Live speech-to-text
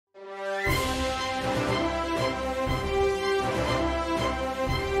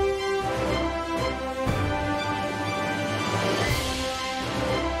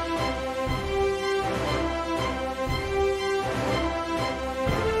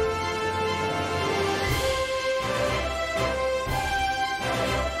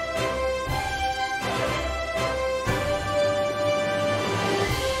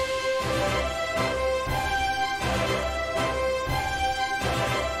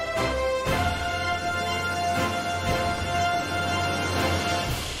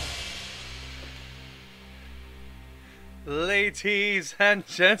Ladies and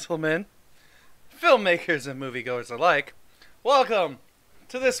gentlemen, filmmakers and moviegoers alike, welcome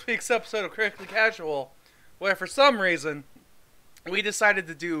to this week's episode of Critically Casual, where for some reason we decided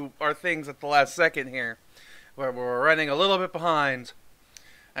to do our things at the last second here, where we're running a little bit behind,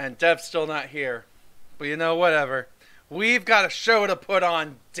 and Dev's still not here. But you know, whatever. We've got a show to put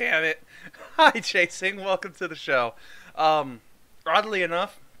on, damn it. Hi, Chasing. Welcome to the show. Oddly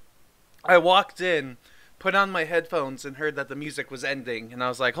enough, I walked in, put on my headphones, and heard that the music was ending. And I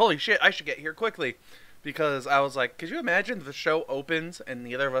was like, holy shit, I should get here quickly. Because I was like, could you imagine if the show opens and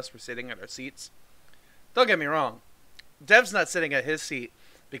neither of us were sitting at our seats? Don't get me wrong. Dev's not sitting at his seat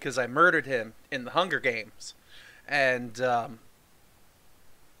because I murdered him in the Hunger Games. And,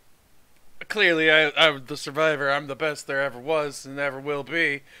 clearly, I'm the survivor. I'm the best there ever was and ever will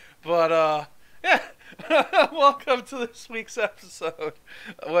be. But, yeah. Welcome to this week's episode,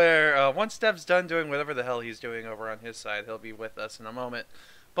 where once Dev's done doing whatever the hell he's doing over on his side, he'll be with us in a moment.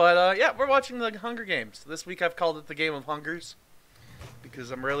 But, yeah, we're watching the Hunger Games. This week I've called it the Game of Hungers, because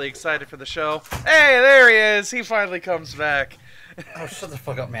I'm really excited for the show. Hey, there he is! He finally comes back. Oh, shut the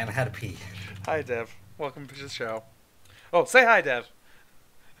fuck up, man. I had to pee. Hi, Dev. Welcome to the show. Oh, say hi, Dev.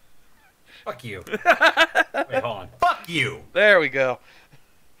 Fuck you. Wait, hold on. Fuck you! There we go.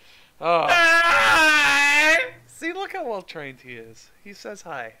 Oh. See, look how well trained he is. He says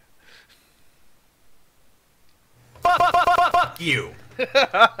hi. Fuck you!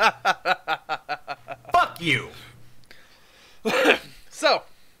 Fuck you! So,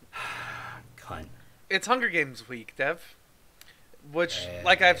 Cunt. it's Hunger Games week, Dev. Which,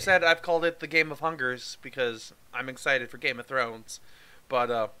 like I've said, I've called it the Game of Hungers because I'm excited for Game of Thrones.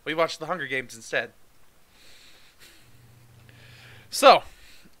 But we watched the Hunger Games instead. So,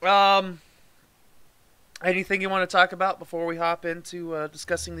 anything you want to talk about before we hop into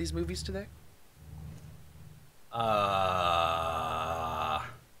discussing these movies today? Not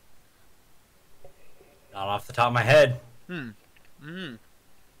off the top of my head.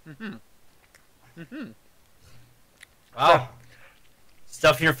 Wow.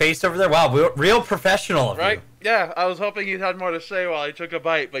 Stuff in your face over there? Wow, real professional of Right? you. Yeah, I was hoping you had more to say while I took a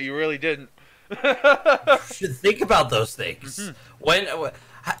bite, but you really didn't. You should think about those things.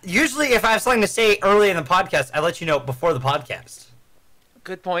 Usually, if I have something to say early in the podcast, I let you know before the podcast.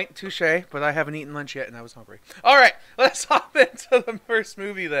 Good point, touche, but I haven't eaten lunch yet and I was hungry. Alright, let's hop into the first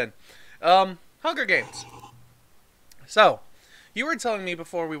movie then. Hunger Games. So, you were telling me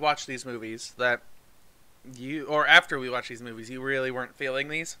before we watched these movies that or after we watched these movies, you really weren't feeling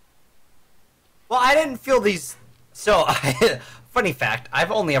these? Well, I didn't feel these. So, funny fact, I've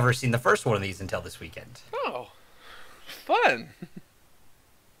only ever seen the first one of these until this weekend. Oh, fun.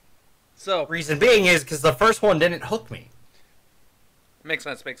 So, Reason being is because the first one didn't hook me. Makes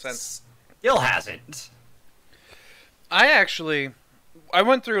sense. Still hasn't. I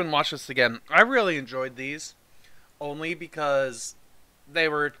went through and watched this again. I really enjoyed these, only because they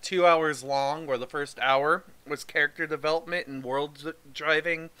were 2 hours long, where the first hour was character development and world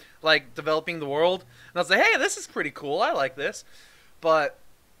driving, like developing the world. And I was like, hey, this is pretty cool. I like this. But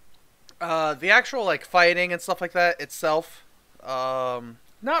the actual like fighting and stuff like that itself,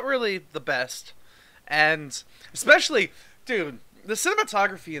 not really the best. And especially, dude, the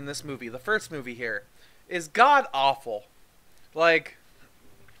cinematography in this movie, the first movie here, is god awful. Like,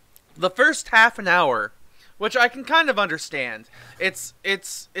 the first half an hour, which I can kind of understand, it's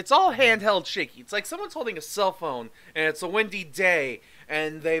all handheld shaky. It's like someone's holding a cell phone and it's a windy day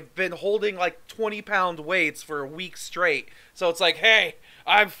and they've been holding like 20-pound weights for a week straight. So it's like, hey,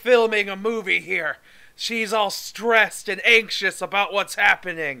 I'm filming a movie here. She's all stressed and anxious about what's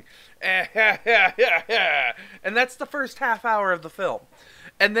happening. And that's the first half hour of the film.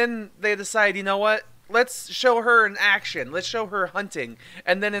 And then they decide, you know what? Let's show her in action. Let's show her hunting.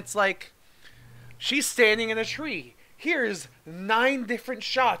 And then it's like, she's standing in a tree. Here's 9 different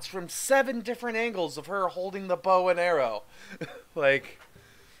shots from 7 different angles of her holding the bow and arrow. Like,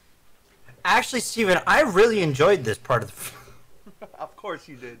 Actually, Steven, I really enjoyed this part of the of course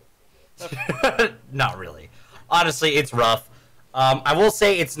you did. Not really. Honestly, it's rough. I will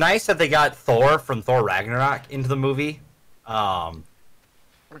say it's nice that they got Thor from Thor Ragnarok into the movie,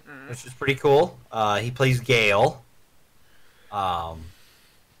 which is pretty cool. He plays Gale. If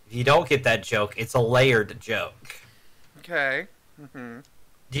you don't get that joke, it's a layered joke. Okay. Do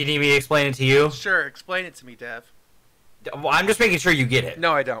you need me to explain it to you? Sure, explain it to me, Dev. Well, I'm just making sure you get it.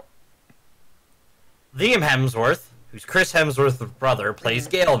 No, I don't. Liam Hemsworth, who's Chris Hemsworth's brother, plays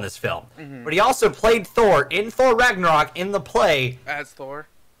Gale in this film. But he also played Thor in Thor Ragnarok in the play. As Thor?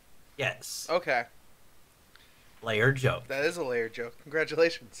 Yes. Okay. Layered joke. That is a layered joke.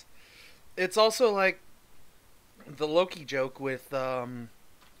 Congratulations. It's also like, the Loki joke with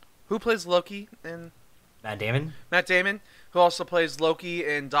who plays Loki in Matt Damon? Matt Damon, who also plays Loki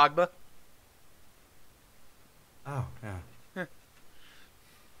in Dogma. Oh, yeah.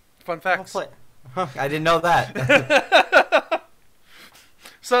 Fun facts. Huh, I didn't know that.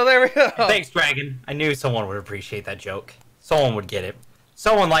 So there we go. Thanks, Dragon. I knew someone would appreciate that joke. Someone would get it.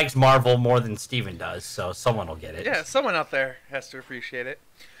 Someone likes Marvel more than Steven does, so someone will get it. Yeah, someone out there has to appreciate it.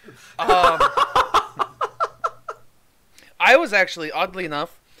 I was actually, oddly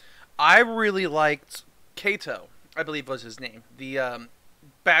enough, I really liked Kato, I believe was his name. The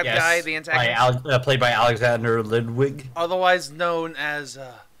bad guy, the antagonist. Played by Alexander Ludwig. Otherwise known as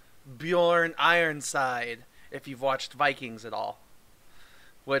Bjorn Ironside, if you've watched Vikings at all.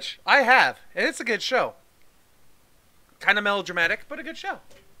 Which I have, and it's a good show. Kind of melodramatic, but a good show.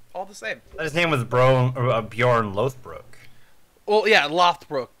 All the same. His name was Bjorn Lothbrok. Well, yeah,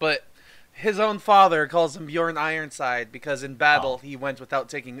 Lothbrok, but his own father calls him Bjorn Ironside because in battle he went without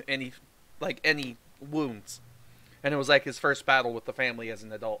taking any wounds. And it was like his first battle with the family as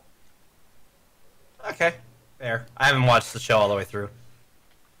an adult. Okay, fair. I haven't watched the show all the way through.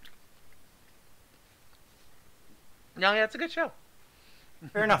 No, yeah, it's a good show.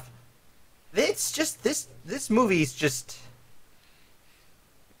 Fair enough. It's just this movie's just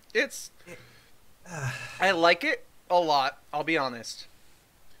I like it a lot, I'll be honest.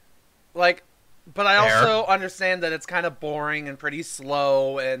 Like, but I Fair. also understand that it's kind of boring and pretty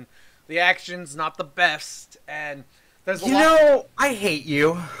slow and the action's not the best and there's a lot. You know, I hate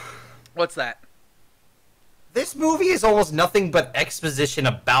you. What's that? This movie is almost nothing but exposition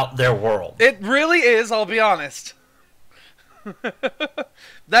about their world. It really is, I'll be honest.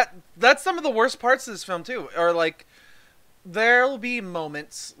 That's some of the worst parts of this film too. Or like there'll be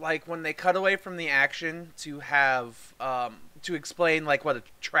moments like when they cut away from the action to have to explain like what a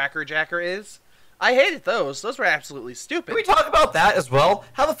tracker jacker is. I hated those. Those were absolutely stupid. Can we talk about that as well?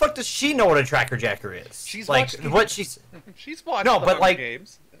 How the fuck does she know what a tracker jacker is? She's like watched what she's she's watched No, the but Hunger like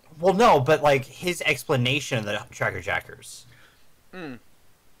Games. Well, no, but like his explanation of the tracker jackers. Because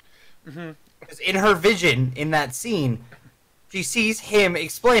in her vision in that scene, she sees him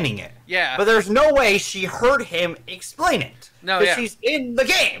explaining it. Yeah. But there's no way she heard him explain it. No, because yeah. she's in the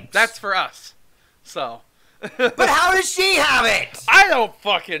game. That's for us. So. But how does she have it? I don't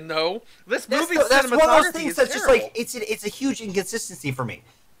fucking know. This movie's That's one of those things that's terrible. just like it's a huge inconsistency for me.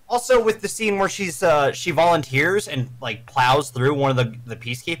 Also, with the scene where she volunteers and like plows through one of the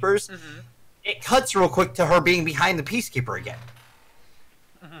peacekeepers, it cuts real quick to her being behind the peacekeeper again.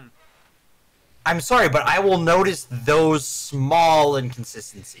 I'm sorry, but I will notice those small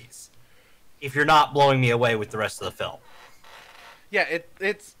inconsistencies if you're not blowing me away with the rest of the film. Yeah,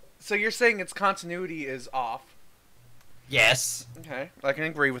 it's so you're saying its continuity is off. Yes. Okay, I can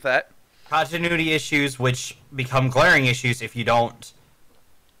agree with that. Continuity issues, which become glaring issues if you don't,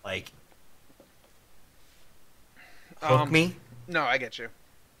 like, hook me. No, I get you.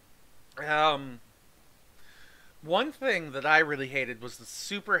 One thing that I really hated was the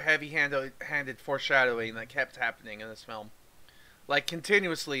super heavy-handed foreshadowing that kept happening in this film. Like,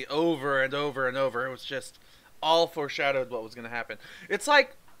 continuously, over and over and over. It was just all foreshadowed what was going to happen. It's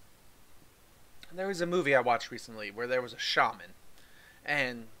like, there was a movie I watched recently where there was a shaman.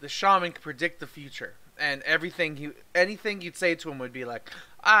 And the shaman could predict the future. And anything you'd say to him would be like,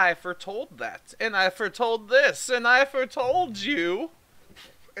 I foretold that, and I foretold this, and I foretold you.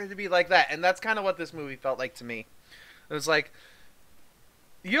 It'd be like that, and that's kind of what this movie felt like to me. It was like,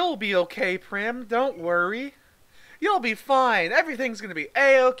 you'll be okay, Prim, don't worry. You'll be fine, everything's gonna be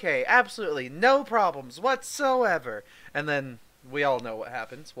A-okay, absolutely, no problems whatsoever. And then, we all know what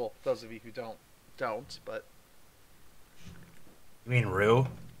happens. Well, those of you who don't, but... You mean Rue?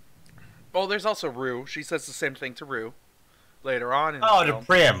 Well, there's also Rue. She says the same thing to Rue later on in the Oh, film. to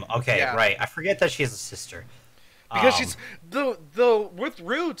Prim. Okay, Yeah. right. I forget that she has a sister. Because she's though with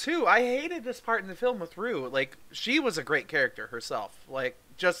Rue too. I hated this part in the film with Rue. Like, she was a great character herself. Like,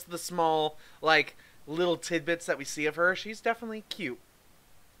 just the small like little tidbits that we see of her. She's definitely cute.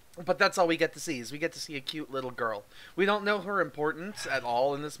 But that's all we get to see. Is we get to see a cute little girl. We don't know her importance at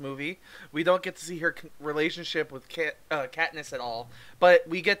all in this movie. We don't get to see her relationship with Katniss at all. But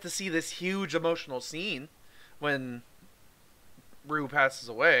we get to see this huge emotional scene when Rue passes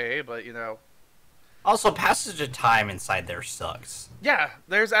away. But you know. Also, passage of time inside there sucks. Yeah,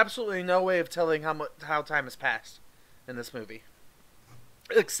 there's absolutely no way of telling how time has passed in this movie,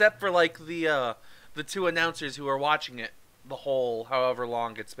 except for like the two announcers who are watching it the whole however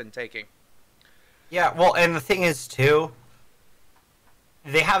long it's been taking. Yeah, well, and the thing is too,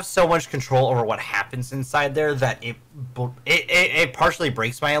 they have so much control over what happens inside there that it partially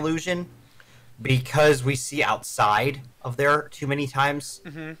breaks my illusion, because we see outside of there too many times.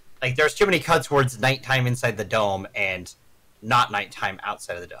 Mm-hmm. Like, there's too many cuts where it's nighttime inside the dome and not nighttime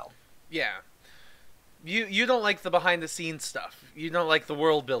outside of the dome. Yeah. You don't like the behind the scenes stuff. You don't like the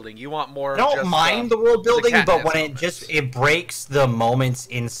world building. You want more. I don't just, mind the world building, but when moments. it breaks the moments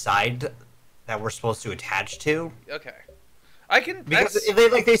inside that we're supposed to attach to. Okay, I can Because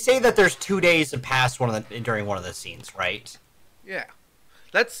they say that there's 2 days have passed during one of the scenes, right? Yeah,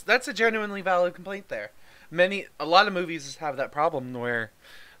 that's a genuinely valid complaint there. A lot of movies have that problem where,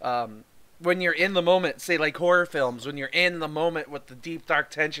 when you're in the moment, say like horror films, when you're in the moment with the deep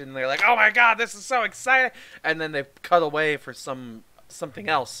dark tension, they're like, "Oh my god, this is so exciting," and then they cut away for something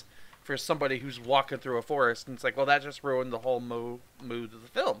else, for somebody who's walking through a forest, and it's like, well, that just ruined the whole mood of the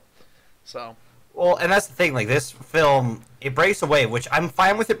film. So, well, and that's the thing. Like, this film, it breaks away, which I'm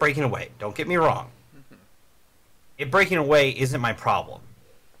fine with it breaking away. Don't get me wrong. Mm-hmm. It breaking away isn't my problem,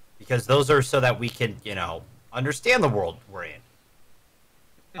 because those are so that we can, understand the world we're in.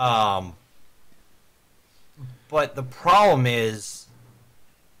 But the problem is,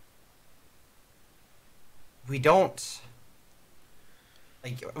 we don't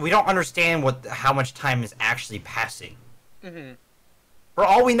understand how much time is actually passing. Mm-hmm. For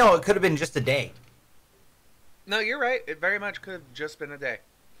all we know, it could have been just a day. No, you're right. It very much could have just been a day.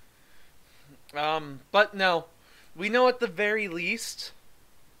 But no, we know at the very least,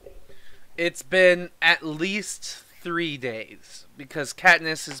 it's been at least 3 days, because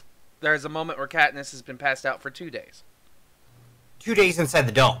there's a moment where Katniss has been passed out for 2 days. 2 days inside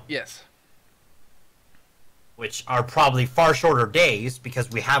the dome. Yes. Which are probably far shorter days, because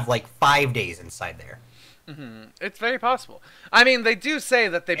we have like 5 days inside there. Mm-hmm. It's very possible. I mean, they do say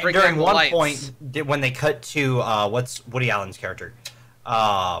that they bring during down the one lights. point, when they cut to what's Woody Allen's character,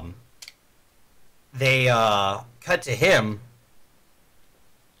 they cut to him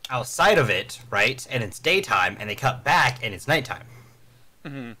outside of it, right? And it's daytime, and they cut back, and it's nighttime.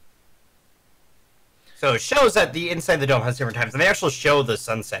 Mm-hmm. So it shows that the inside the dome has different times, and they actually show the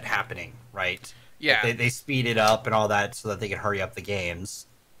sunset happening, right? Yeah. Like they speed it up and all that so that they can hurry up the games.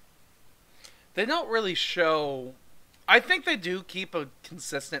 They don't really show. I think they do keep a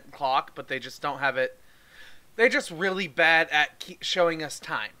consistent clock, but they just don't have it. They're just really bad at showing us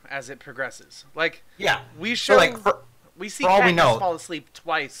time as it progresses. Like, yeah, we show. So we see Katniss fall asleep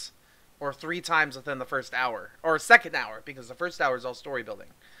twice or 3 times within the first hour or second hour, because the first hour is all story building.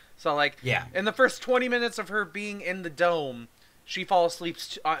 So, like, yeah. In the first 20 minutes of her being in the dome, she falls asleep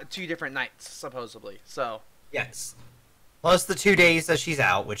 2 different nights, supposedly. So, yes. Plus the 2 days that she's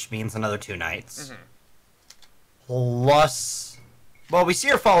out, which means another 2 nights. Mm-hmm. Plus, well, we see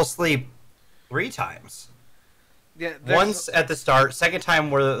her fall asleep 3 times. Yeah, once at the start, second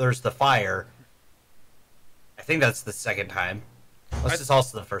time where there's the fire. I think that's the second time. Unless it's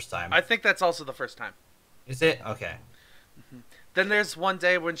also the first time. I think that's also the first time. Is it? Okay. Mm-hmm. Then there's one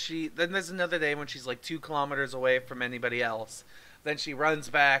day then there's another day when she's like 2 kilometers away from anybody else. Then she runs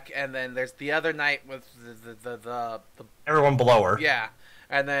back, and then there's the other night with the everyone below her. Yeah,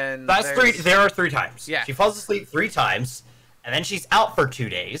 and then that's 3. There are 3 times. Yeah, she falls asleep 3 times, and then she's out for 2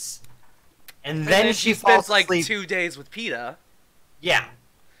 days, and then she spends falls like asleep. 2 days with PETA. Yeah.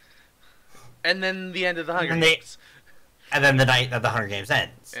 And then the end of the Hunger Games. And then the night that the Hunger Games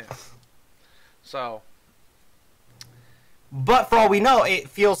ends. Yeah. So. But for all we know, it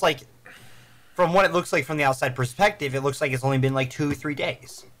feels like, from what it looks like from the outside perspective, it looks like it's only been like 2-3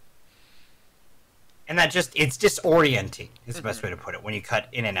 days. And it's disorienting, is the best way to put it, when you cut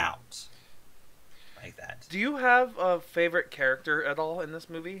in and out. Like that. Do you have a favorite character at all in this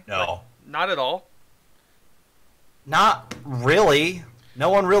movie? No. Like, not at all? Not really. No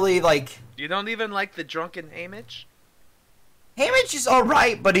one really, like... You don't even like the drunken Haymitch? Haymitch is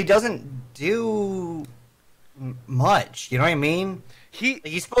alright, but he doesn't do much. You know what I mean?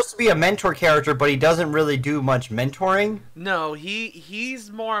 He's supposed to be a mentor character, but he doesn't really do much mentoring. No,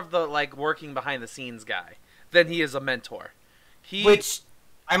 he's more of the, like, working behind the scenes guy than he is a mentor. Which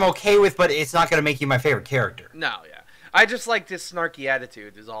I'm okay with, but it's not going to make you my favorite character. No, yeah. I just liked his snarky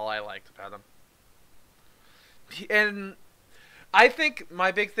attitude is all I liked about him. And I think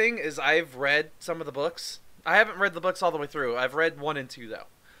my big thing is I've read some of the books. I haven't read the books all the way through. I've read 1 and 2, though.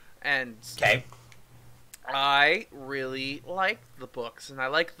 And okay. I really like the books, and I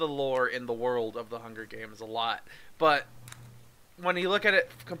like the lore in the world of the Hunger Games a lot. But when you look at it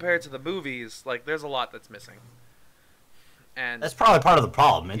compared to the movies, like, there's a lot that's missing. And that's probably part of the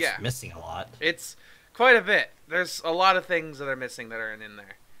problem. It's missing a lot. It's quite a bit. There's a lot of things that are missing that aren't in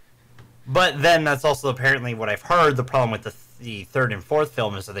there. But then that's also apparently what I've heard. The problem with the 3rd and 4th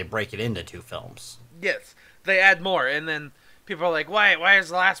film is that they break it into 2 films. Yes, they add more, and then people are like, why is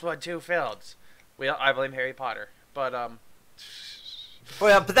the last one 2 films? Well, I blame Harry Potter, but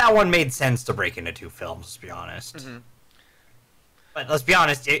Well, but that one made sense to break into 2 films. Let's be honest. mm-hmm. But let's be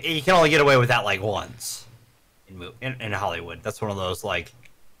honest, you can only get away with that like once in Hollywood. That's one of those like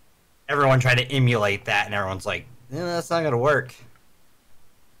everyone tried to emulate that, and everyone's like, that's not gonna work.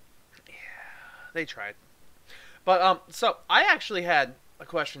 Yeah, they tried. But so I actually had a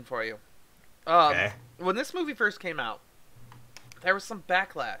question for you. Okay. When this movie first came out, there was some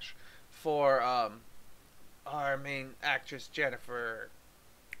backlash for our main actress Jennifer,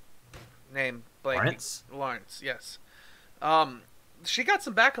 name blank. Lawrence, yes. She got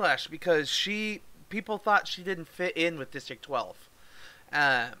some backlash because people thought she didn't fit in with District 12.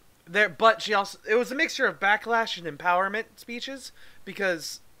 But it was a mixture of backlash and empowerment speeches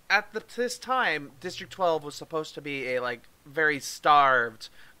because at this time District 12 was supposed to be a like very starved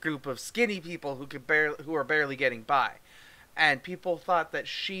group of skinny people who were barely getting by, and people thought that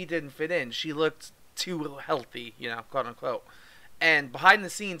she didn't fit in. She looked too healthy, quote unquote. And behind the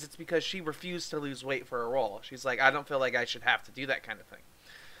scenes, it's because she refused to lose weight for a role. She's like, I don't feel like I should have to do that kind of thing.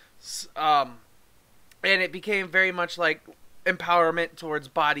 And it became very much like empowerment towards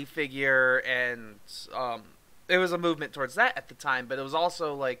body figure, and it was a movement towards that at the time. But it was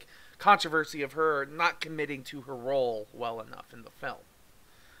also like controversy of her not committing to her role well enough in the film.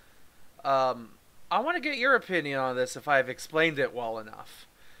 I want to get your opinion on this if I've explained it well enough.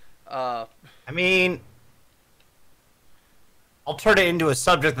 I mean, I'll turn it into a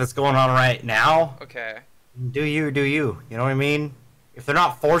subject that's going on right now. Okay. Do you? You know what I mean? If they're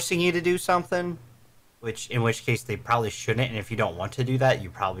not forcing you to do something, in which case they probably shouldn't, and if you don't want to do that, you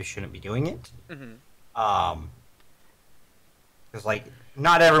probably shouldn't be doing it. Mm-hmm. Because, like,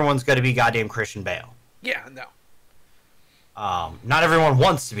 not everyone's going to be goddamn Christian Bale. Yeah, no. Not everyone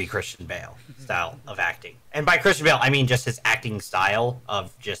wants to be Christian Bale style of acting. And by Christian Bale, I mean just his acting style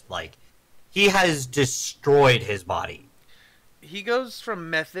of just, like, he has destroyed his body. He goes from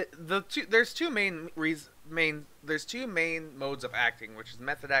method. There's two main modes of acting, which is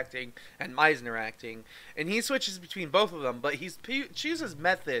method acting and Meisner acting, and he switches between both of them. But he chooses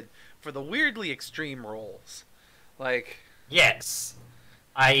method for the weirdly extreme roles, like yes,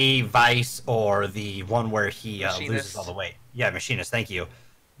 i.e. Vice, or the one where he loses all the weight. Yeah, Machinist. Thank you.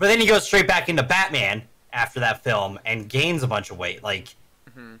 But then he goes straight back into Batman after that film and gains a bunch of weight, like.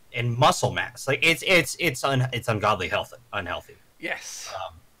 Mm-hmm. And muscle mass, like it's ungodly unhealthy. Yes.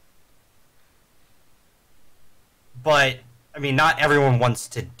 But I mean, not everyone wants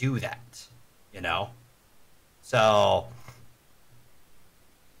to do that, So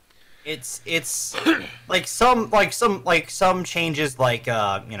it's like some changes, like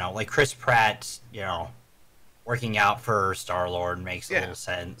like Chris Pratt, working out for Star-Lord makes a little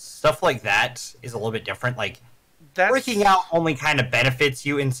sense. Stuff like that is a little bit different, like. Working out only kind of benefits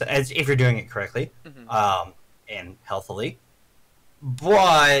you as if you're doing it correctly, and healthily.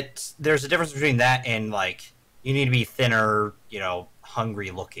 But there's a difference between that and like you need to be thinner,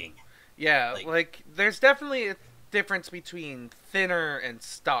 hungry looking. Yeah, like there's definitely a difference between thinner and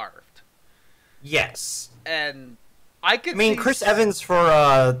starved. Yes, and I mean, Chris Evans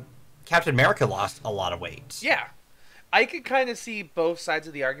for Captain America lost a lot of weight. Yeah. I could kind of see both sides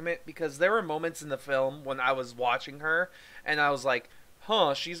of the argument because there were moments in the film when I was watching her and I was like,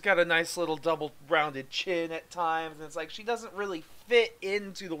 she's got a nice little double-rounded chin at times, and it's like she doesn't really fit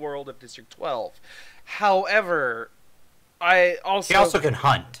into the world of District 12. However, she also can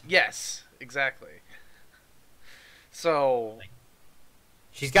hunt. Yes, exactly. So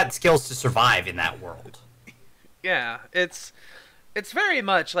she's got skills to survive in that world. Yeah, it's very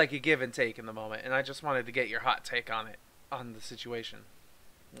much like a give and take in the moment, and I just wanted to get your hot take on it, on the situation.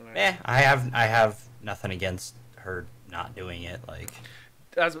 I have nothing against her not doing it. Like,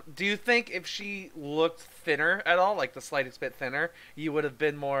 do you think if she looked thinner at all, like the slightest bit thinner, you would have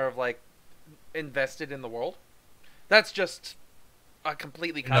been more of like invested in the world? That's just a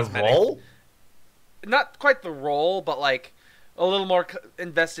completely cosmetic. The role? Not quite the role, but like a little more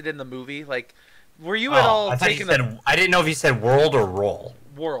invested in the movie, like. Were you at all taking I didn't know if you said world or role.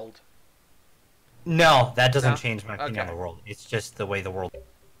 World. No, that doesn't change my opinion on the world. It's just the way the world.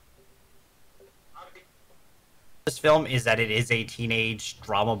 This film is that it is a teenage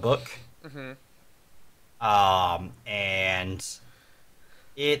drama book. Mm-hmm. And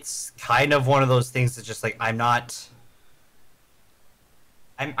it's kind of one of those things that's just like it's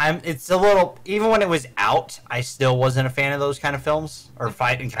a little, even when it was out, I still wasn't a fan of those kind of films or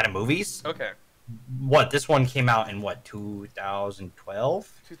fighting kind of movies. Okay. This one came out in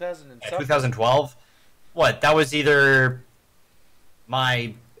 2012? 2012. That was either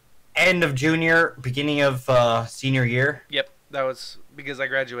my end of junior, beginning of senior year. Yep, that was because I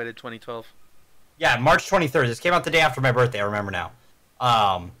graduated 2012. Yeah, March 23rd. This came out the day after my birthday. I remember now.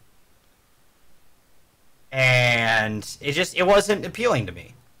 And it wasn't appealing to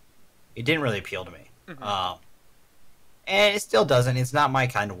me. It didn't really appeal to me. Mm-hmm. And it still doesn't. It's not my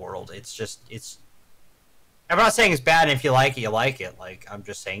kind of world. I'm not saying it's bad, and if you like it, you like it. Like, I'm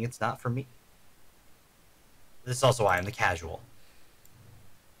just saying it's not for me. This is also why I'm the casual.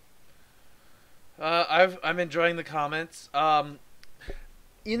 I'm enjoying the comments.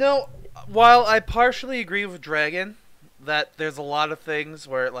 You know, while I partially agree with Dragon that there's a lot of things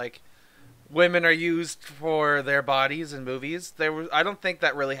where, like, women are used for their bodies in movies, I don't think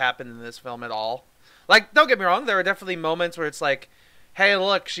that really happened in this film at all. Like, don't get me wrong, there are definitely moments where it's like, hey,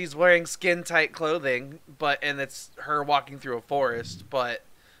 look, she's wearing skin-tight clothing, and it's her walking through a forest, but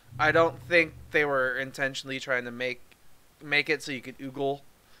I don't think they were intentionally trying to make it so you could oogle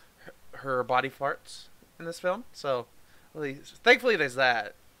her body parts in this film. So, thankfully there's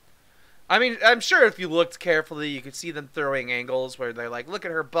that. I mean, I'm sure if you looked carefully, you could see them throwing angles where they're like, look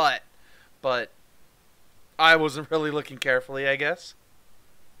at her butt. But I wasn't really looking carefully, I guess.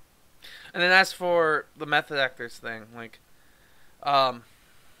 And then as for the method actors thing, like,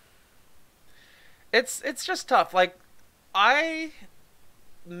 it's just tough. Like,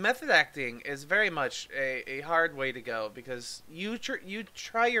 method acting is very much a hard way to go because you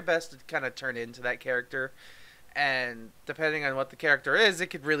try your best to kind of turn into that character, and depending on what the character is, it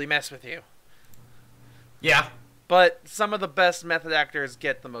could really mess with you. Yeah. But some of the best method actors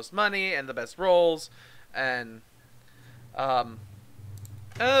get the most money and the best roles, and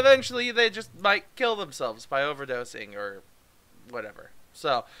eventually they just might kill themselves by overdosing or whatever.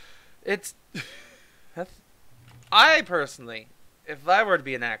 So, I personally, if I were to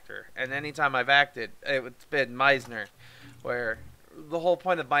be an actor, and anytime I've acted, it's been Meisner, where the whole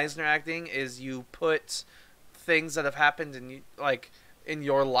point of Meisner acting is you put things that have happened in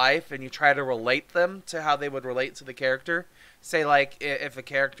your life, and you try to relate them to how they would relate to the character. Say, like, if a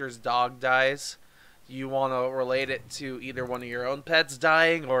character's dog dies, you want to relate it to either one of your own pets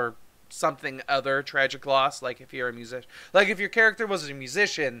dying or something other tragic loss. Like if you're a musician, like if your character was a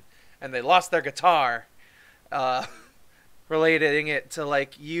musician and they lost their guitar, relating it to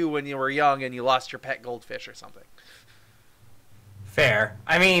like you when you were young and you lost your pet goldfish or something. Fair.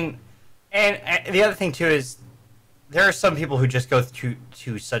 I mean, and the other thing too is there are some people who just go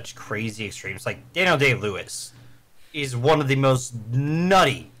to such crazy extremes. Like Daniel Day-Lewis is one of the most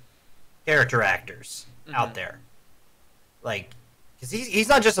nutty character actors out there. Like, because he's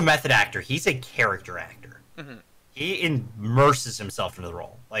not just a method actor; he's a character actor. He immerses himself into the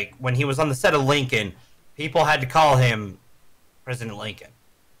role. Like when he was on the set of Lincoln, people had to call him President Lincoln.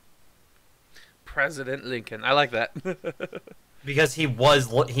 President Lincoln, I like that. Because he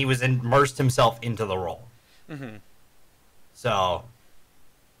was immersed himself into the role. So,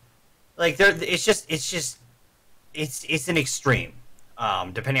 like, it's an extreme,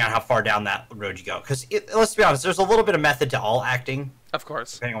 depending on how far down that road you go. Because let's be honest, there's a little bit of method to all acting, of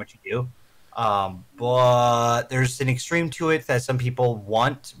course, depending on what you do. But there's an extreme to it that some people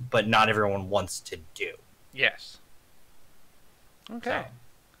want, but not everyone wants to do. Yes. Okay.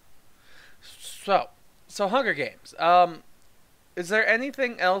 So Hunger Games. Is there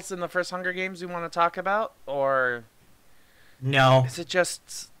anything else in the first Hunger Games you want to talk about, or no? Is it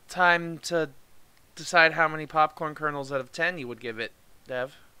just time to decide how many popcorn kernels out of 10 you would give it,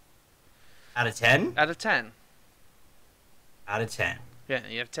 Dev? Out of 10? Out of 10. Out of 10. Yeah,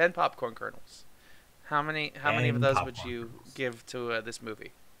 you have 10 popcorn kernels. How many of those would you give to this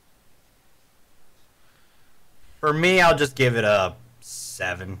movie? For me, I'll just give it a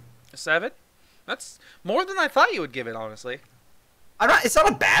 7. A 7? That's more than I thought you would give it, honestly. It's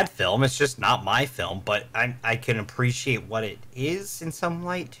not a bad film. It's just not my film, but I can appreciate what it is in some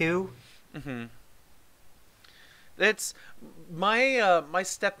light too. It's my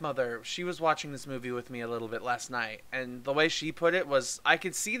stepmother. She was watching this movie with me a little bit last night, and the way she put it was, I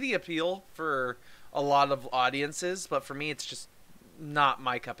could see the appeal for a lot of audiences, but for me, it's just not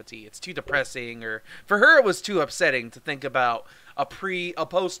my cup of tea. It's too depressing, or for her, it was too upsetting to think about a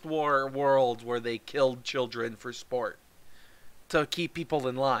post-war world where they killed children for sport to keep people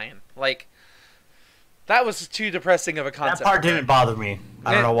in line. Like, that was too depressing of a concept. That part didn't bother me.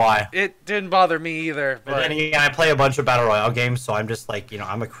 I don't know why. It didn't bother me either. But then again, I play a bunch of Battle Royale games, so I'm just like,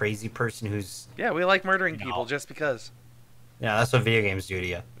 I'm a crazy person who's... Yeah, we like murdering people just because. Yeah, that's what video games do to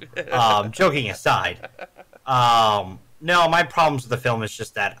you. Joking aside. No, my problems with the film is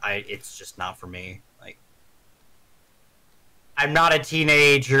just that it's just not for me. Like, I'm not a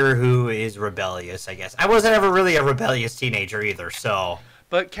teenager who is rebellious, I guess. I wasn't ever really a rebellious teenager either, so...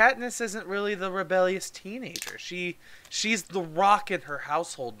 But Katniss isn't really the rebellious teenager. She's the rock in her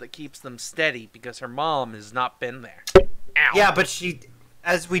household that keeps them steady because her mom has not been there. Ow. Yeah, but she,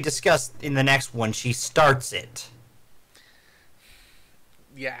 as we discussed in the next one, she starts it.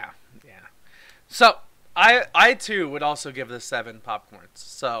 Yeah. So I too would also give this 7 popcorns.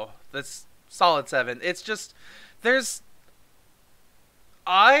 So that's solid 7. It's just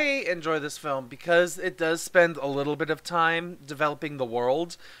I enjoy this film because it does spend a little bit of time developing the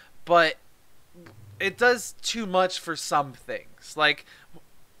world, but it does too much for some things, like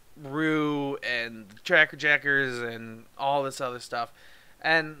Rue and Tracker Jackers and all this other stuff,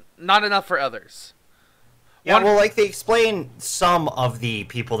 and not enough for others. Yeah, well, like, they explain some of the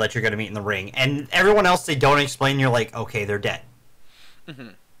people that you're going to meet in the ring, and everyone else they don't explain, you're like, okay, they're dead. Mm-hmm.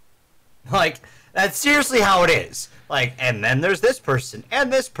 Like, that's seriously how it is. Like, and then there's this person,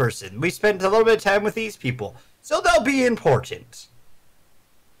 and this person. We spent a little bit of time with these people, so they'll be important.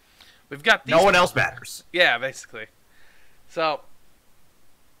 We've got these no one else matters. Yeah, basically. So,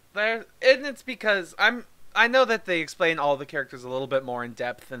 and it's because I know that they explain all the characters a little bit more in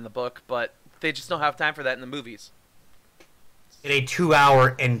depth in the book, but they just don't have time for that in the movies. In a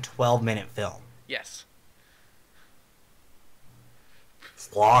 2-hour and 12-minute film. Yes.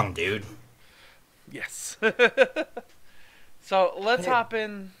 It's long, dude. Yes. So let's hop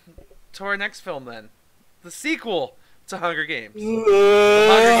in to our next film then. The sequel to Hunger Games.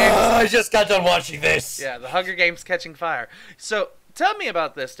 I just got done watching this. Yeah, The Hunger Games Catching Fire. So tell me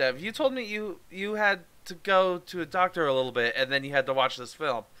about this, Dev. You told me you had to go to a doctor a little bit and then you had to watch this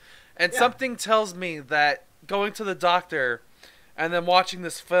film. And something tells me that going to the doctor and then watching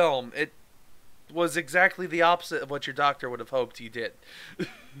this film, it was exactly the opposite of what your doctor would have hoped you did.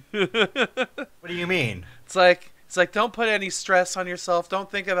 What do you mean? It's like don't put any stress on yourself.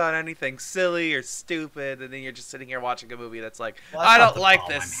 Don't think about anything silly or stupid, and then you're just sitting here watching a movie that's like, well, that's I don't like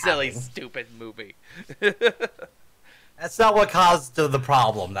this silly, stupid movie. That's not what caused the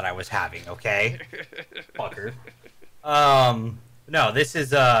problem that I was having, okay? Fucker. No, this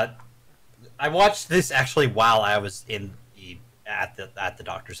is I watched this actually while I was at the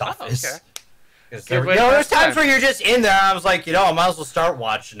doctor's office. Okay. There's times where you're just in there. I was like, I might as well start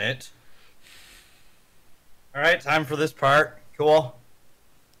watching it. All right, time for this part. Cool.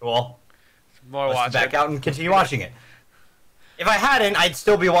 More watching. Back out and continue watching it. If I hadn't, I'd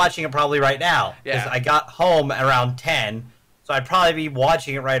still be watching it probably right now. Because I got home around 10, so I'd probably be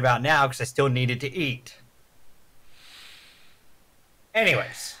watching it right about now because I still needed to eat.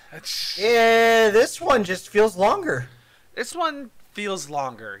 Anyways. Yeah, this one just feels longer. This one feels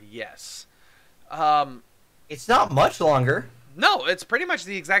longer, yes. It's not much longer. No, it's pretty much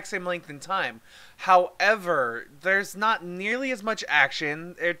the exact same length in time. However, there's not nearly as much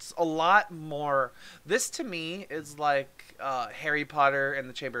action. It's a lot more... This, to me, is like Harry Potter and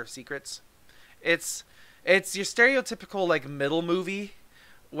the Chamber of Secrets. It's your stereotypical, like, middle movie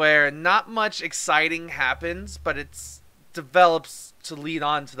where not much exciting happens, but it develops to lead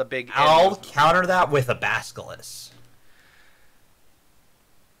on to the big end. I'll counter that with a basilisk.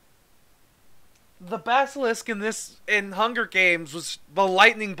 The basilisk in Hunger Games was the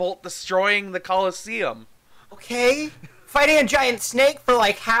lightning bolt destroying the Colosseum. Okay. Fighting a giant snake for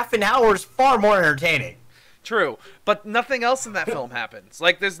like half an hour is far more entertaining. True, but nothing else in that film happens.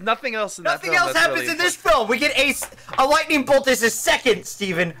 Like, there's nothing else in that film. Nothing else happens in this film. We get a lightning bolt is a second,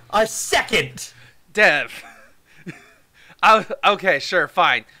 Steven. A second. Dev. Okay, sure,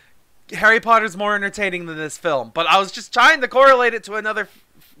 fine. Harry Potter's more entertaining than this film, but I was just trying to correlate it to another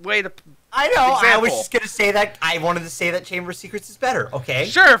way to... I know. Example. I was just gonna say that. I wanted to say that Chamber of Secrets is better. Okay.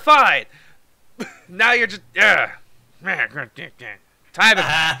 Sure, fine. Now you're just wrong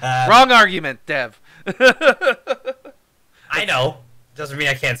argument, Dev. I know. Doesn't mean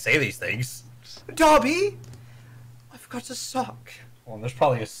I can't say these things. Dobby, I've got a sock. Well, there's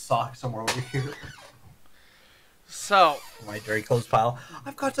probably a sock somewhere over here. So my dirty clothes pile.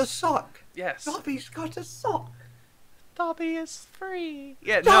 I've got a sock. Yes. Dobby's got a sock. Dobby is free.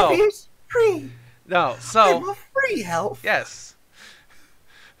 Yeah, Dobby is free. No, so... I'm a free elf. Yes.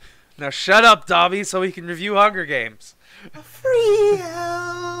 Now shut up, Dobby, so we can review Hunger Games. A free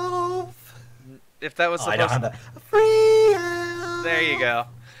elf. If that was supposed to... A free elf. There you go.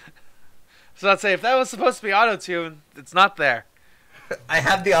 So I'd say if that was supposed to be auto-tune, it's not there. I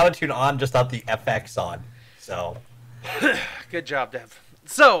have the auto-tune on, just not the FX on. So... Good job, Dev.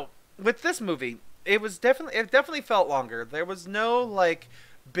 So, with this movie... It definitely felt longer. There was no, like,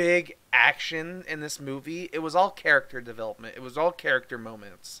 big action in this movie. It was all character development. It was all character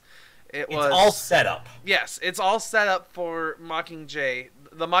moments. It's all set up. Yes, it's all set up for the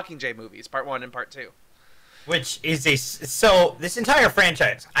Mockingjay movies, Part 1 and Part 2. Which is so this entire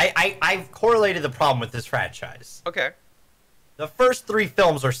franchise. I've correlated the problem with this franchise. Okay. The first 3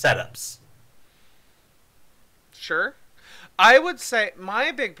 films are setups. Sure. I would say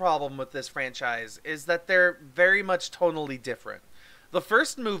my big problem with this franchise is that they're very much tonally different. The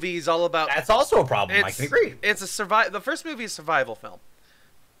first movie is all about. That's also a problem. I can agree. It's the first movie is a survival film.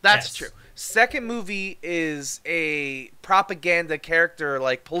 That's Yes. true. Second movie is a propaganda character,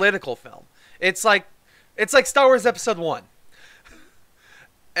 like political film. It's like Star Wars Episode 1.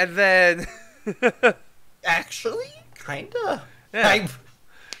 And then Actually, kinda. Yeah.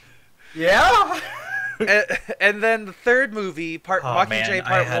 Yeah. and then the third movie, Mockingjay Part 1.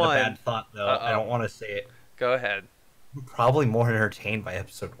 I had a bad thought though. Uh-oh. I don't want to say it. Go ahead. I'm probably more entertained by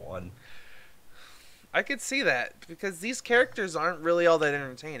Episode 1. I could see that because these characters aren't really all that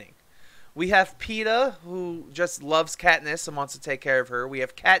entertaining. We have Peeta, who just loves Katniss and wants to take care of her. We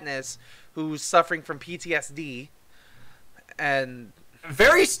have Katniss, who's suffering from PTSD, and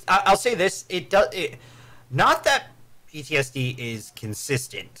I'll say this: not that PTSD is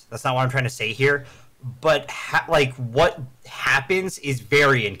consistent. That's not what I'm trying to say here. But like what happens is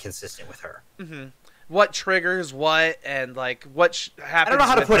very inconsistent with her. Mm-hmm. What triggers what, and like what happens. I don't know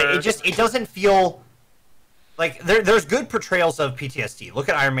how to put her. it. It doesn't feel like there's good portrayals of PTSD. Look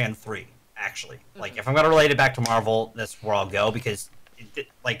at Iron Man 3. Actually, like if I'm gonna relate it back to Marvel, that's where I'll go because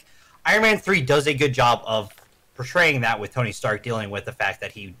like Iron Man 3 does a good job of portraying that with Tony Stark dealing with the fact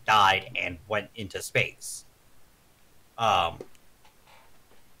that he died and went into space.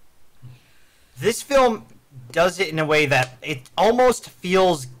 This film does it in a way that it almost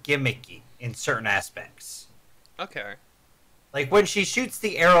feels gimmicky in certain aspects. Okay. Like when she shoots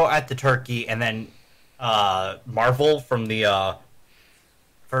the arrow at the turkey and then Marvel from the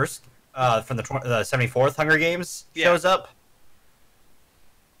from the 74th Hunger Games shows up.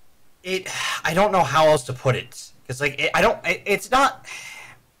 I don't know how else to put it because like it's not,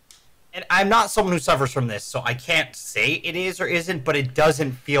 and I'm not someone who suffers from this, so I can't say it is or isn't, but it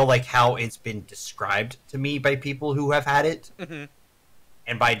doesn't feel like how it's been described to me by people who have had it,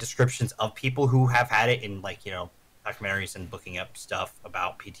 and by descriptions of people who have had it in like documentaries and looking up stuff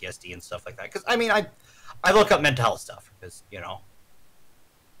about PTSD and stuff like that. Because I mean I look up mental health stuff because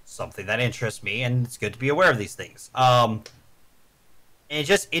something that interests me, and it's good to be aware of these things. And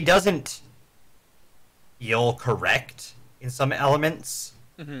it doesn't feel correct in some elements.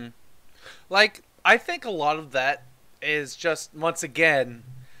 Mm-hmm. Like, I think a lot of that is just, once again,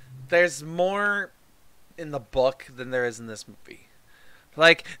 there's more in the book than there is in this movie.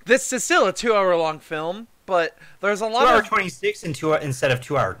 Like, this is still a 2-hour-long film, but there's a lot 2 hour of... 26 instead of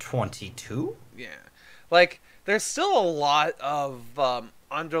 2 hour 22? Yeah. Like, there's still a lot of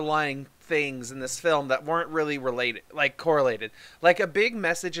underlying things in this film that weren't really correlated. Like, a big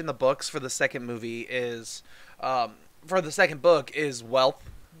message in the books for the second movie is, for the second book, is wealth.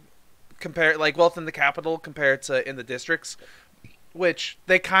 Wealth in the capital compared to in the districts. Which,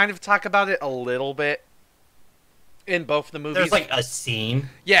 they kind of talk about it a little bit in both the movies. There's, like, a scene.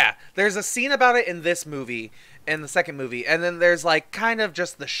 Yeah, there's a scene about it in this movie, in the second movie. And then there's, like, kind of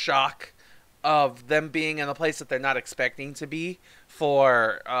just the shock of them being in a place that they're not expecting to be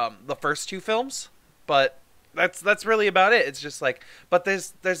for the first 2 films, but that's really about it. It's just like, but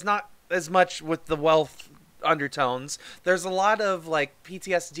there's not as much with the wealth undertones. There's a lot of like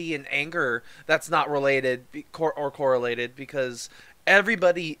PTSD and anger that's not related or correlated because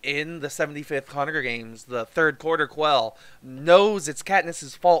everybody in the 75th Hunger Games, the third quarter quell, knows it's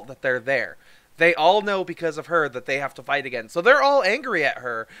Katniss's fault that they're there. They all know because of her that they have to fight again. So they're all angry at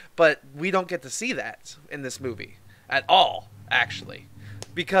her, but we don't get to see that in this movie at all, actually.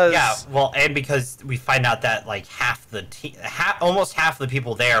 Because and because we find out that like almost half the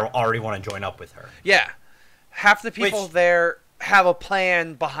people there already want to join up with her. Yeah. Half the people there have a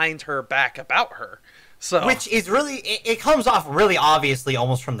plan behind her back about her. So which is really it comes off really obviously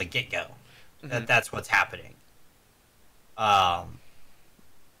almost from the get-go that that's what's happening.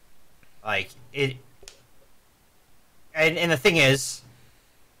 Like it, and the thing is,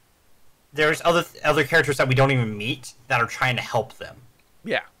 there's other characters that we don't even meet that are trying to help them.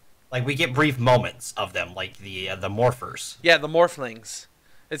 Yeah, like we get brief moments of them, like the morphers. Yeah, the morphlings.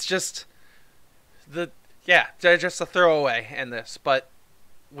 It's just they're just a throwaway in this, but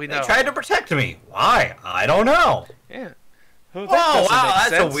we know they tried to protect me. Why? I don't know. Yeah. Oh wow,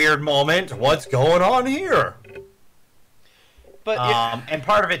 that's a weird moment. What's going on here? But and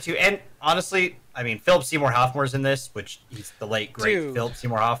part of it too, and honestly, I mean, Philip Seymour Hoffman's in this, which he's the late great Philip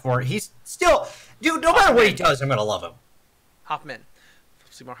Seymour Hoffman. He's still, dude. No matter what he does, I'm gonna love him. Hoffman,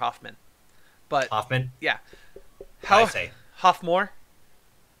 Seymour Hoffman, but Hoffman. Yeah. How I say Hoffmore?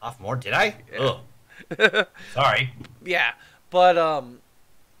 Hoffmore? Did I? Yeah. Sorry. Yeah, but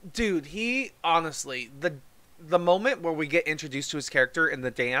dude, he honestly the moment where we get introduced to his character in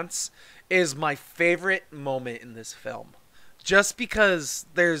the dance is my favorite moment in this film. Just because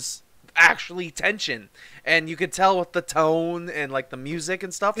there's actually tension and you could tell with the tone and like the music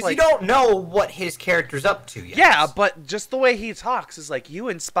and stuff, Because like you don't know what his character's up to yet. yeah, but just the way he talks is like, you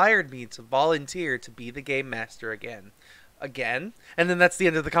inspired me to volunteer to be the game master again, and then that's the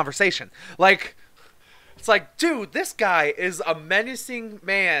end of the conversation. Like, it's like, dude, this guy is a menacing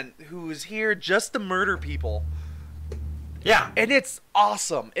man who's here just to murder people. Yeah. And it's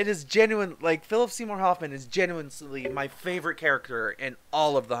awesome. It is genuine. Like, Philip Seymour Hoffman is genuinely my favorite character in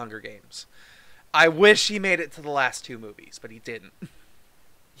all of the Hunger Games. I wish he made it to the last two movies, but he didn't.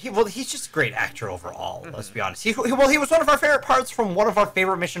 He's just a great actor overall, let's be honest. He was one of our favorite parts from one of our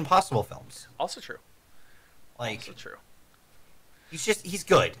favorite Mission Impossible films. Also true. Like, Also true. he's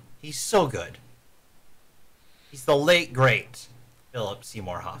good. He's so good. He's the late, great Philip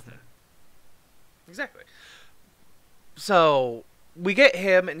Seymour Hoffman. Exactly. So, we get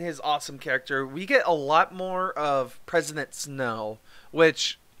him and his awesome character. We get a lot more of President Snow,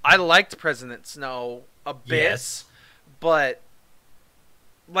 which I liked President Snow a bit, Yes. but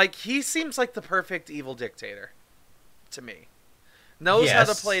like, he seems like the perfect evil dictator to me. Knows how to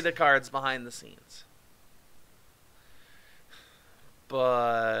Yes. play the cards behind the scenes.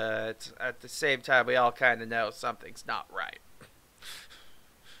 But at the same time, we all kind of know something's not right.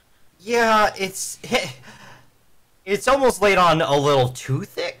 Yeah, it's almost laid on a little too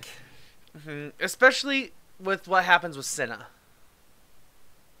thick. Especially with what happens with Cinna.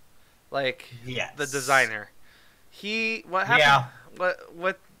 Like, Yes. the designer. What happened? Yeah.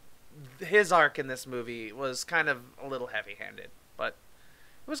 What his arc in this movie was kind of a little heavy-handed, but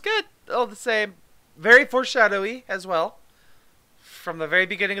it was good all the same. Very foreshadowy as well, from the very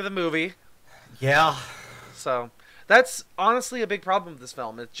beginning of the movie. Yeah. So that's honestly a big problem with this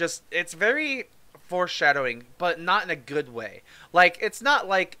film. It's very foreshadowing, but not in a good way. Like, it's not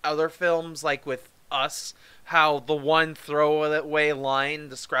like other films, like with Us, how the one throwaway line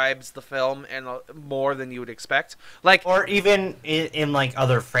describes the film and more than you would expect. Like, Or even in like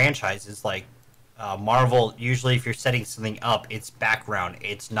other franchises, like Marvel. Usually, if you're setting something up, it's background.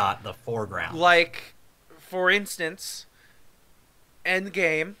 It's not the foreground. like, for instance,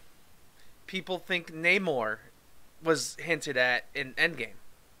 Endgame. People think Namor was hinted at in Endgame.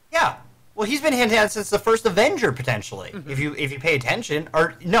 Yeah. Well, he's been hinted at since the first Avenger, potentially. If you pay attention,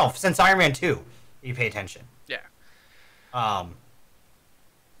 or no, since Iron Man 2, if you pay attention. Yeah. Um.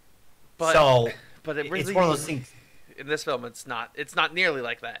 But So but it really, it's one of those things. in this film, it's not nearly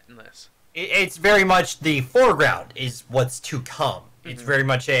like that in this. It's very much the foreground is what's to come. It's very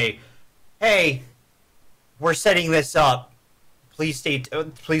much hey, we're setting this up. Please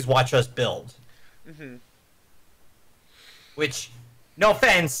please watch us build. Which, no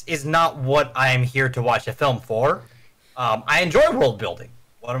offense, is not what I'm here to watch a film for. I enjoy world building.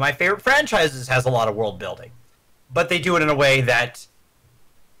 One of my favorite franchises has a lot of world building, but they do it in a way that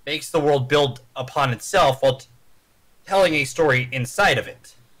makes the world build upon itself while telling a story inside of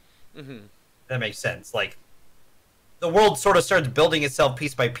it. That makes sense. Like, the world sort of starts building itself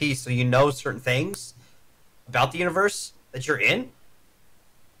piece by piece, so you know certain things about the universe that you're in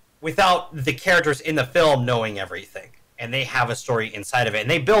without the characters in the film knowing everything. And they have a story inside of it, and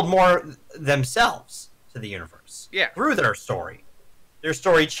they build more themselves to the universe. Yeah. Through their story. Their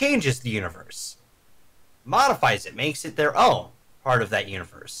story changes the universe, modifies it, makes it their own part of that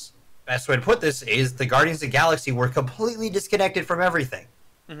universe. Best way to put this is the Guardians of the Galaxy were completely disconnected from everything.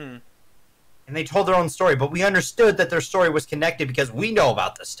 And they told their own story, but we understood that their story was connected because we know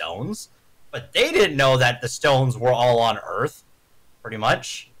about the stones, but they didn't know that the stones were all on Earth, pretty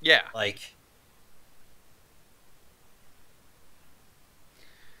much. Yeah. Like,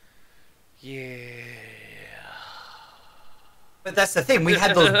 Yeah. but that's the thing. We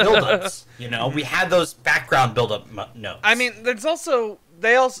had those build-ups, you know? We had those background build-up notes. I mean, there's also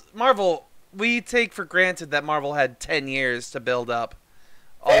Marvel. We take for granted that Marvel had 10 years to build up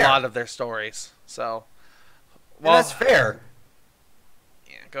a lot of their stories. So, well, that's fair.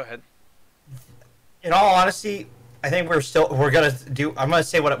 Yeah, go ahead. In all honesty, I think we're gonna do. I'm gonna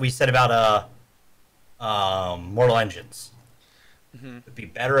say what we said about Mortal Engines. It'd be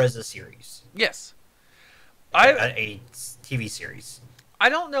better as a series. Yes. A TV series. I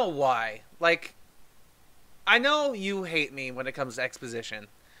don't know why. Like, I know you hate me when it comes to exposition,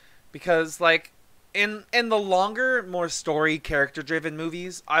 because like in the longer, more story character driven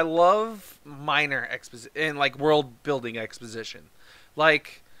movies, I love minor exposition and like world building exposition.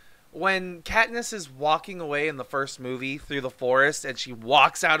 Like, when Katniss is walking away in the first movie through the forest and she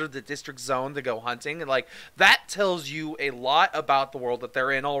walks out of the district zone to go hunting, and like that tells you a lot about the world that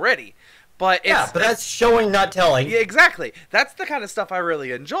they're in already. But but that's showing, not telling. Yeah, exactly. That's the kind of stuff I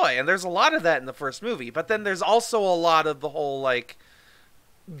really enjoy, and there's a lot of that in the first movie. But then there's also a lot of the whole like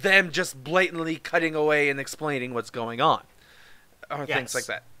them just blatantly cutting away and explaining what's going on, or things like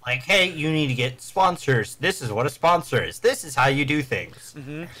that. Like, hey, you need to get sponsors. This is what a sponsor is. This is how you do things.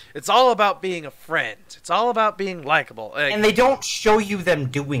 Mm-hmm. It's all about being a friend. It's all about being likable. And they don't show you them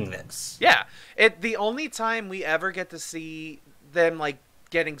doing this. Yeah. The only time we ever get to see them, like,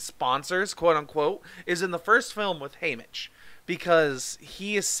 getting sponsors, quote unquote, is in the first film with Haymitch. Because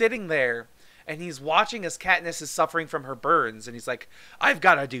he is sitting there and he's watching as Katniss is suffering from her burns, and he's like, I've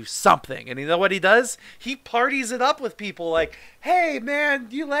got to do something. And you know what he does? He parties it up with people like, hey, man,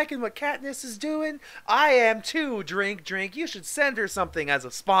 you liking what Katniss is doing? I am too. Drink, drink. You should send her something as a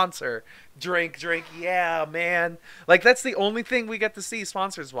sponsor. Drink, drink. Yeah, man. Like, that's the only thing we get to see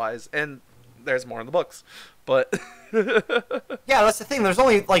sponsors-wise, and there's more in the books. But yeah, that's the thing. There's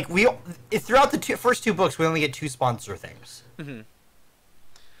only, like, throughout the first two books, we only get two sponsor things. Mm-hmm.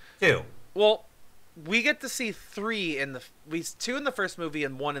 Two. Well, we get to see two in the first movie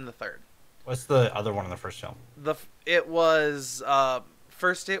and one in the third. What's the other one in the first film?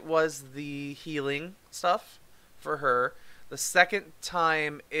 First it was the healing stuff for her. The second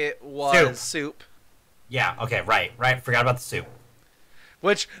time it was soup. Yeah, okay, right. Forgot about the soup.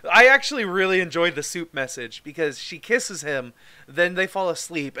 Which I actually really enjoyed the soup message, because she kisses him, then they fall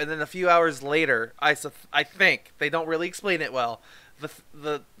asleep, and then a few hours later, I think they don't really explain it well.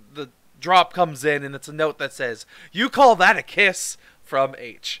 The drop comes in, and it's a note that says, "You call that a kiss?" from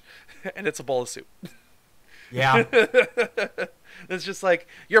H, and it's a bowl of soup. Yeah. It's just like,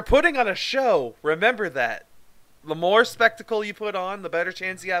 you're putting on a show. Remember that. The more spectacle you put on, the better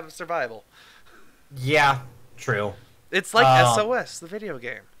chance you have of survival. Yeah, true. It's like SOS, the video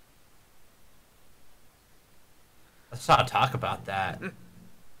game. Let's not talk about that.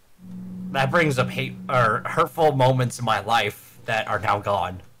 That brings up hurtful moments in my life that are now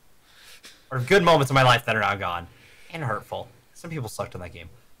gone. Or good moments in my life that are now gone. And hurtful. Some people sucked in that game.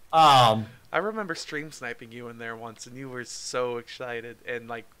 I remember stream sniping you in there once, and you were so excited and,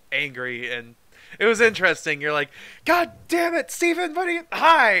 like, angry, and it was interesting. You're like, God damn it, Steven,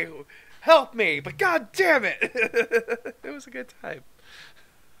 hi, help me, but God damn it. It was a good time.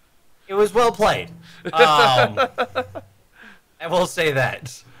 It was well played. I will say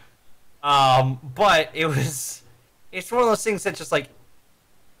that. But it's one of those things that just, like,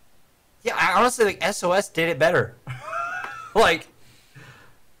 yeah, I honestly think SOS did it better. Like,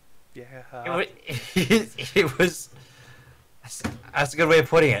 yeah, it was. That's a good way of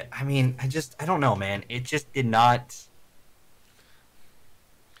putting it. I mean, I don't know, man. It just did not.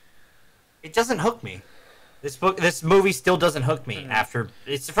 It doesn't hook me. This movie still doesn't hook me. After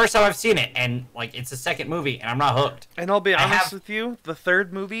it's the first time I've seen it, and like it's the second movie, and I'm not hooked. And I'll be honest with you, the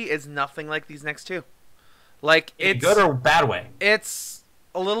third movie is nothing like these next two. Like, in a good or bad way? It's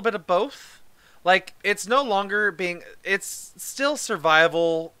a little bit of both. Like, it's no longer it's still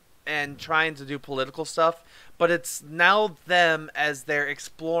survival and trying to do political stuff, but it's now them as they're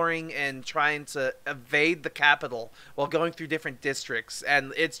exploring and trying to evade the capital while going through different districts,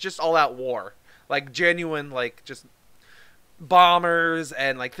 and it's just all out war. Like, genuine, like, just bombers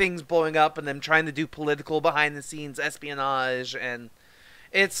and, like, things blowing up and them trying to do political behind-the-scenes espionage, and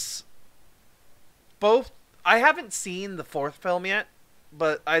it's both. I haven't seen the fourth film yet,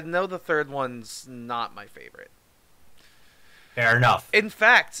 but I know the third one's not my favorite. Fair enough. In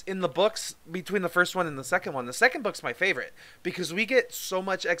fact, in the books, between the first one and the second book's my favorite, because we get so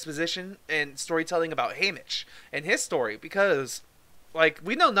much exposition and storytelling about Haymitch and his story, because, like,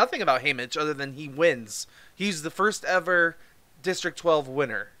 we know nothing about Haymitch other than he wins. He's the first ever District 12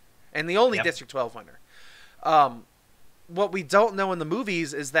 winner, and the only District 12 winner. What we don't know in the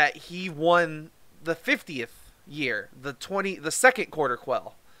movies is that he won the 50th year, the second quarter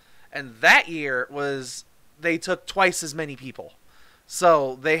quell, and that year they took twice as many people.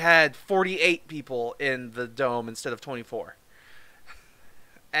 So they had 48 people in the dome instead of 24.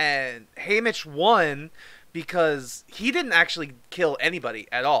 And Haymitch won because he didn't actually kill anybody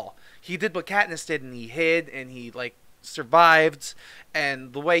at all. He did what Katniss did, and he hid, and he, like, survived.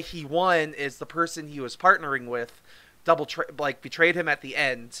 And the way he won is the person he was partnering with betrayed him at the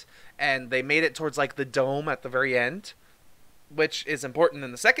end, and they made it towards, like, the dome at the very end, which is important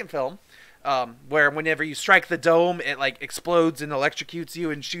in the second film. Where whenever you strike the dome, it, like, explodes and electrocutes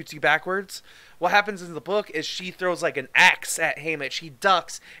you and shoots you backwards. What happens in the book is she throws, like, an axe at Haymitch. He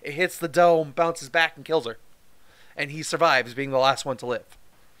ducks, it hits the dome, bounces back, and kills her. And he survives, being the last one to live.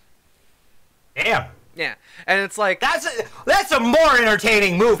 Damn. Yeah, and it's like That's a more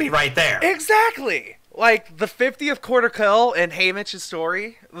entertaining movie right there. exactly like the 50th quarter kill in Haymitch's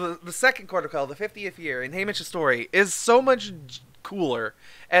story. The second quarter kill, the 50th year in Haymitch's story, is so much cooler.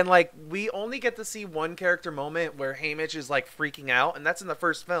 And like we only get to see one character moment where Haymitch is like freaking out, and that's in the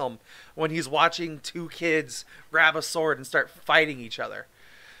first film when he's watching two kids grab a sword and start fighting each other.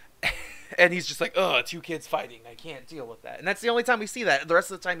 And he's just like, ugh, two kids fighting. I can't deal with that. And that's the only time we see that. The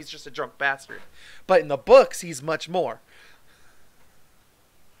rest of the time, he's just a drunk bastard. But in the books, he's much more.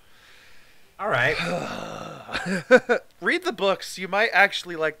 All right. Read the books. You might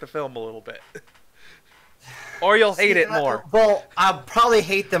actually like the film a little bit. Or you'll hate it more. Well, I'll probably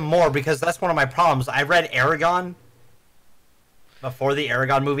hate them more because that's one of my problems. I read Aragon before the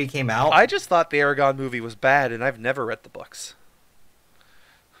Aragon movie came out. I just thought the Aragon movie was bad, and I've never read the books.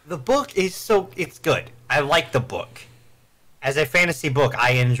 The book is it's good. I like the book. As a fantasy book,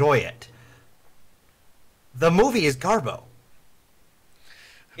 I enjoy it. The movie is garbo.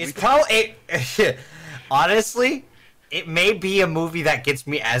 It's probably honestly, it may be a movie that gets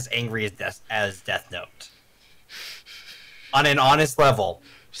me as angry as Death Note. On an honest level.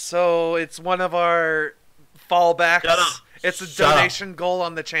 So it's one of our fallbacks. Shut up. It's a donation goal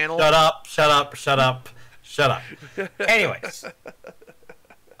on the channel. Shut up, shut up, shut up, shut up. Anyways.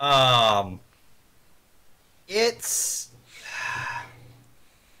 It's...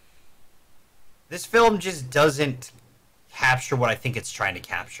 This film just doesn't capture what I think it's trying to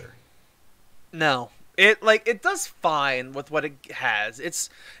capture. No. It does fine with what it has. It's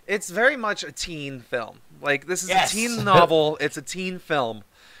very much a teen film. Like, this is a teen novel. It's a teen film.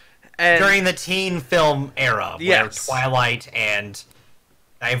 And during the teen film era, where Twilight and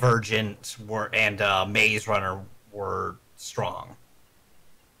Divergent and Maze Runner were strong.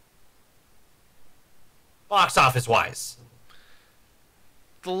 Box office wise.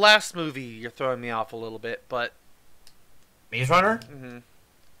 The last movie, you're throwing me off a little bit, but... Maze Runner? Mm-hmm.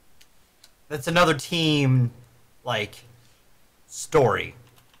 That's another team, like, story.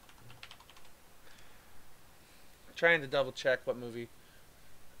 I'm trying to double check what movie.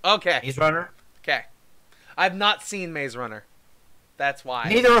 Okay. Maze Runner? Okay. I've not seen Maze Runner. That's why.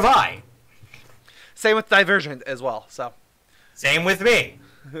 Neither have I. Same with Divergent as well, so. Same with me.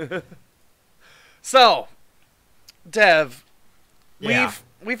 So, Dev, Yeah.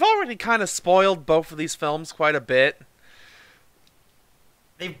 we've already kind of spoiled both of these films quite a bit.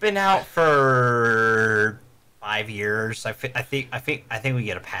 They've been out for 5 years. I think we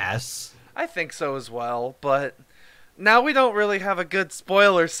get a pass. I think so as well, but now we don't really have a good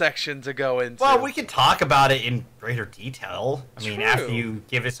spoiler section to go into. Well, we can talk about it in greater detail. I mean, True. after you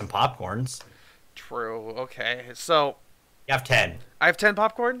give it some popcorns. True. Okay. So You have 10. I have 10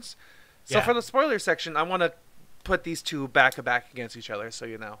 popcorns. So Yeah. for the spoiler section, I want to put these two back to back against each other, so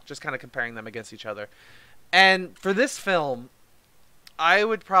you know, just kind of comparing them against each other. And for this film, I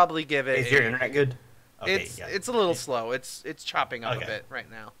would probably give it. Is your internet good? Okay, It's a little slow. It's chopping up Okay. a bit right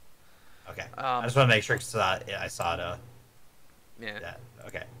now. Okay. I just want to make sure because I saw it. Yeah. Yeah.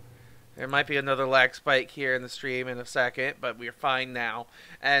 Okay. There might be another lag spike here in the stream in a second, but we're fine now.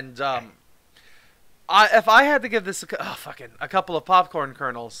 And if I had to give this a couple of popcorn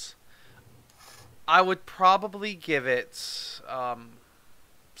kernels, I would probably give it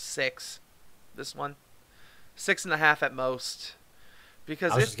 6. This one, 6.5 at most,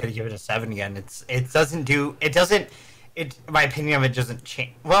 because I was just gonna give it a 7 again. My opinion of it doesn't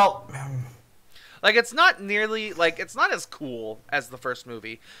change. Well, like it's not as cool as the first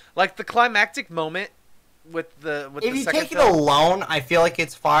movie. Like the climactic moment with the if you second take it film, alone, I feel like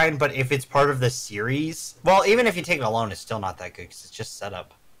it's fine. But if it's part of the series, well, even if you take it alone, it's still not that good because it's just set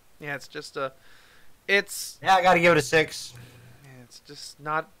up. yeah, it's just Yeah, I gotta give it a 6. it's just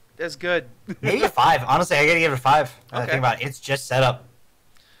not as good. Maybe a 5. Honestly, I gotta give it a 5. Okay. Think about it. It's just set up.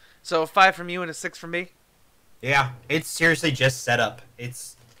 So a 5 from you and a 6 from me. Yeah, it's seriously just set up.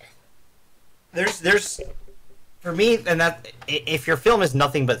 There's for me, and that if your film is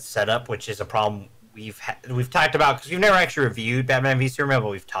nothing but setup, which is a problem we've talked about because we've never actually reviewed Batman v Superman, but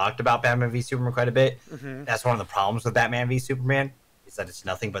we've talked about Batman v Superman quite a bit. Mm-hmm. That's one of the problems with Batman v Superman is that it's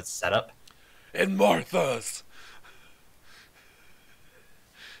nothing but setup. And Martha's.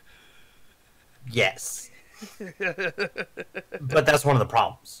 Yes, but that's one of the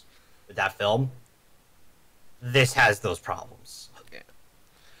problems with that film. This has those problems. Yeah.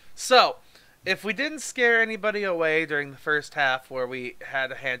 So, if we didn't scare anybody away during the first half where we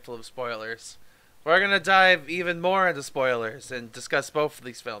had a handful of spoilers, we're going to dive even more into spoilers and discuss both of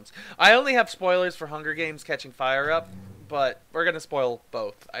these films. I only have spoilers for Hunger Games Catching Fire up, but we're going to spoil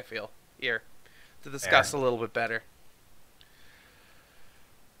both, I feel, here, to discuss a little bit better.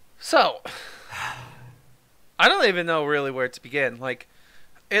 So, I don't even know really where to begin. Like,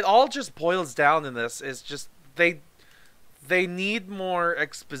 it all just boils down in this is just they need more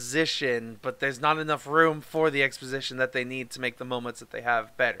exposition, but there's not enough room for the exposition that they need to make the moments that they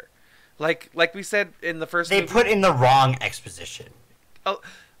have better. Like we said in the first They movie, put in the wrong exposition.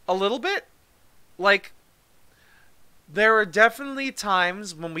 a little bit. Like, there were definitely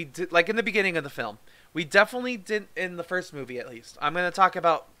times when we did, like in the beginning of the film, we definitely did, in the first movie at least. I'm going to talk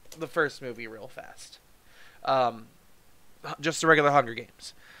about the first movie real fast. Just the regular Hunger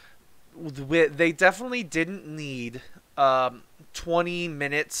Games. They definitely didn't need 20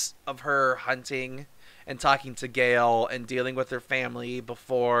 minutes of her hunting and talking to Gale and dealing with her family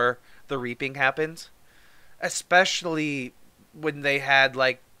before the reaping happened. Especially when they had,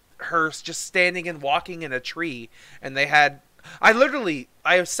 like, her just standing and walking in a tree, and they had...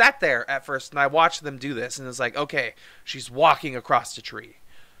 I sat there at first and I watched them do this, and it's like, okay, she's walking across the tree.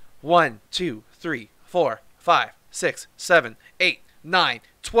 1, 2, 3, 4, 5, 6, 7, 8, 9,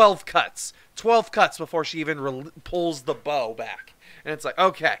 12 cuts. 12 cuts before she even pulls the bow back. And it's like,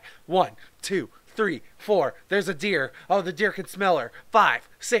 okay, 1, 2, 3, 4. There's a deer. Oh, the deer can smell her. 5,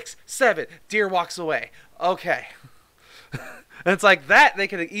 6, 7. Deer walks away. Okay. And it's like that they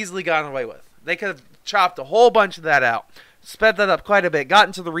could have easily gotten away with. They could have chopped a whole bunch of that out. Sped that up quite a bit. Got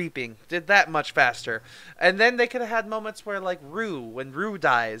into the reaping. Did that much faster. And then they could have had moments where, like, when Rue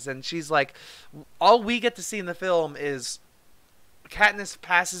dies, and she's like... All we get to see in the film is... Katniss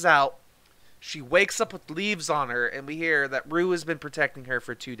passes out. She wakes up with leaves on her, and we hear that Rue has been protecting her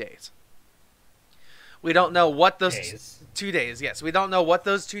for 2 days. We don't know what those... 2 days, yes. We don't know what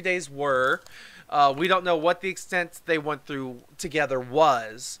those 2 days were. We don't know what the extent they went through together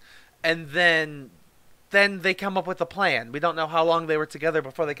was. And then they come up with a plan. We don't know how long they were together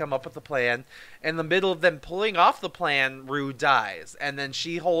before they come up with the plan. In the middle of them pulling off the plan, Rue dies. And then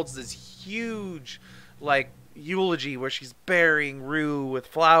she holds this huge, like, eulogy where she's burying Rue with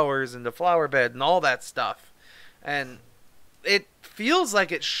flowers in the flower bed and all that stuff. And it feels like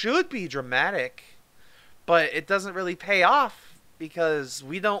it should be dramatic, but it doesn't really pay off because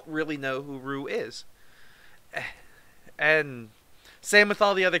we don't really know who Rue is. And same with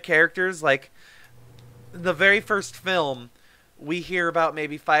all the other characters. Like, the very first film, we hear about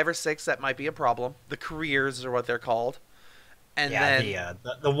maybe 5 or 6 that might be a problem. The careers are what they're called. And then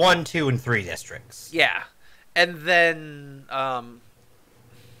the 1, 2, and 3 districts. Yeah. And then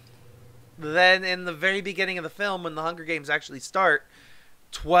in the very beginning of the film, when the Hunger Games actually start,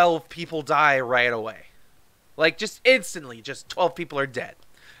 12 people die right away. Like, just instantly, just 12 people are dead.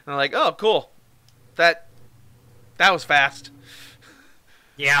 And I'm like, oh, cool. That was fast.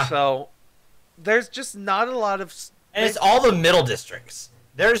 Yeah. So, there's just not a lot of... And it's all the middle districts.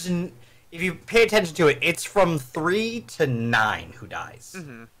 If you pay attention to it, it's from 3 to 9 who dies.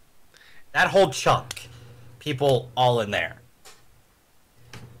 Mm-hmm. That whole chunk. People all in there.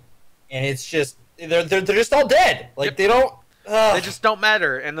 And it's just... They're just all dead. Like, yep. They don't... They just don't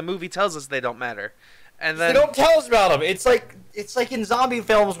matter, and the movie tells us they don't matter. And then they don't tell us about them. It's like in zombie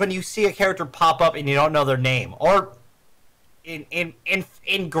films when you see a character pop up and you don't know their name, or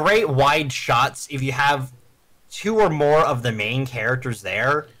in great wide shots, if you have 2 or more of the main characters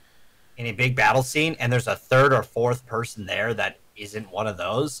there in a big battle scene, and there's a 3rd or 4th person there that isn't one of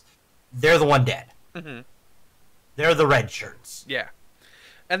those, they're the one dead. Mm-hmm. They're the red shirts. Yeah.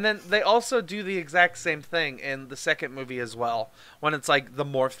 And then they also do the exact same thing in the second movie as well. When it's like the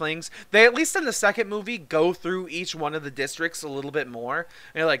morphlings. They, at least in the second movie, go through each one of the districts a little bit more.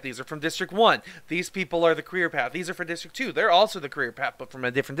 And you're like, these are from District 1. These people are the career path. These are for District 2. They're also the career path, but from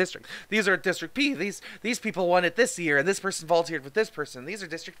a different district. These are District P. These people won it this year, and this person volunteered with this person. These are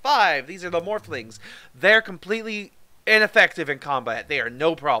District 5. These are the morphlings. They're completely ineffective in combat. They are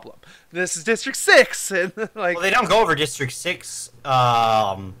no problem. This is District 6. And like, well, they don't go over District 6.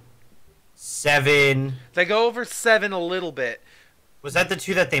 7. They go over 7 a little bit. Was that the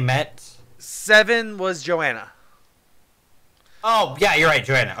 2 that they met? 7 was Joanna. Oh, yeah, you're right,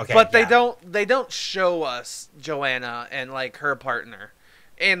 Joanna. Okay. But yeah. they don't show us Joanna and, like, her partner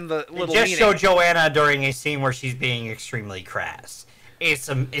in the little They just meeting. show Joanna during a scene where she's being extremely crass. It's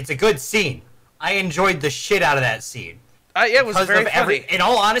a good scene. I enjoyed the shit out of that scene. Yeah, it was very funny. In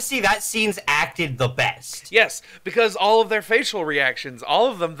all honesty, that scene's acted the best. Yes, because all of their facial reactions, all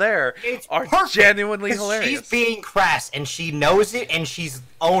of them there, are perfect, genuinely hilarious. She's being crass, and she knows it, and she's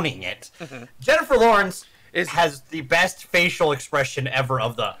owning it. Mm-hmm. Jennifer Lawrence has the best facial expression ever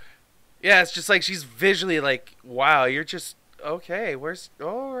of the... Yeah, it's just like she's visually like, wow, you're just... Okay,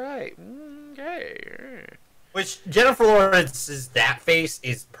 all right. Okay. Which, Jennifer Lawrence's that face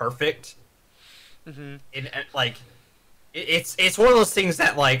is perfect. Mm-hmm. It's one of those things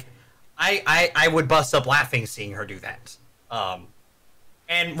that, like, I would bust up laughing seeing her do that.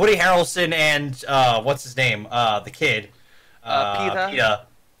 And Woody Harrelson and what's his name? The kid, PETA.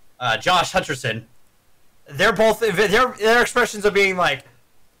 Josh Hutcherson. They're both their expressions of being like,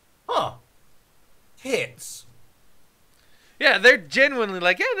 huh, kids. Yeah, they're genuinely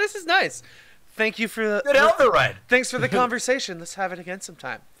like, yeah, this is nice. Thank you for the Good Elder ride. Thanks for the conversation. Let's have it again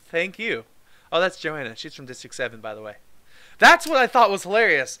sometime. Thank you. Oh, that's Joanna. She's from District 7, by the way. That's what I thought was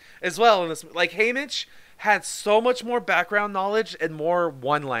hilarious as well in this. Like, Haymitch had so much more background knowledge and more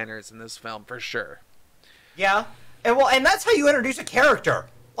one-liners in this film, for sure. Yeah. And that's how you introduce a character.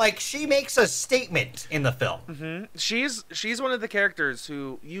 Like, she makes a statement in the film. Mm-hmm. She's one of the characters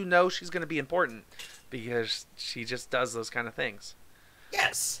who you know she's going to be important because she just does those kind of things.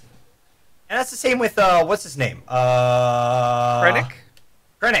 Yes. And that's the same with, what's his name? Krennic?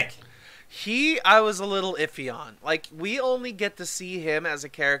 Krennic. I was a little iffy on. Like, we only get to see him as a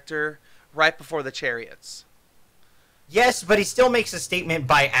character right before the chariots. Yes, but he still makes a statement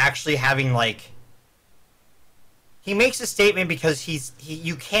by actually having, like... He makes a statement because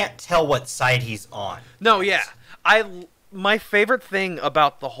you can't tell what side he's on. No, yeah. My favorite thing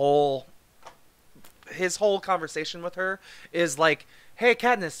about his whole conversation with her is like, hey,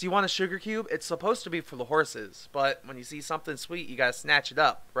 Katniss, do you want a sugar cube? It's supposed to be for the horses, but when you see something sweet, you gotta snatch it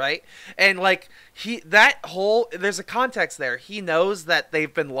up, right? And like there's a context there. He knows that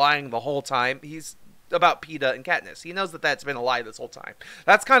they've been lying the whole time. He's about PETA and Katniss. He knows that that's been a lie this whole time.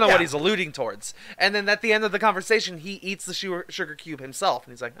 That's kind of what he's alluding towards. And then at the end of the conversation, he eats the sugar cube himself,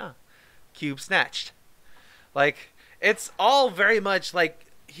 and he's like, cube snatched. Like, it's all very much like,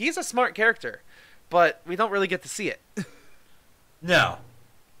 he's a smart character, but we don't really get to see it. No.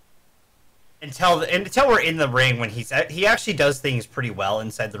 Until we're in the ring when he actually does things pretty well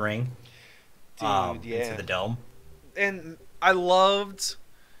inside the ring. Dude, yeah. Into the dome. And I loved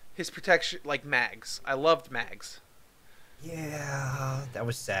his protection, like Mags. I loved Mags. Yeah, that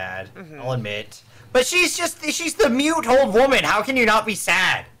was sad. Mm-hmm. I'll admit. But she's the mute old woman. How can you not be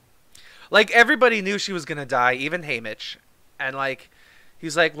sad? Like, everybody knew she was gonna die, even Haymitch. And like,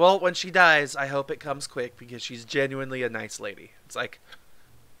 he's like, well, when she dies, I hope it comes quick because she's genuinely a nice lady. It's like,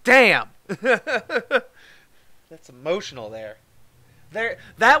 damn. That's emotional there.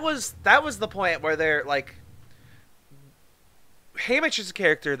 That was the point where they're like, Haymitch is a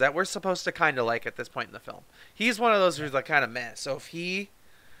character that we're supposed to kind of like at this point in the film. He's one of those who's like kind of meh. So if he,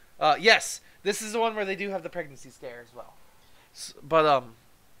 yes, this is the one where they do have the pregnancy scare as well. But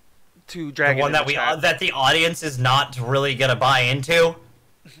to drag the one that the audience is not really gonna buy into.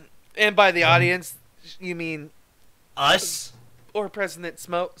 And by the audience, you mean us or President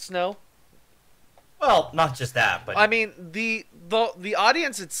Snow? Well, not just that, but I mean the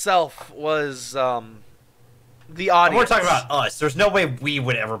audience itself was the audience. We're talking about us. There's no way we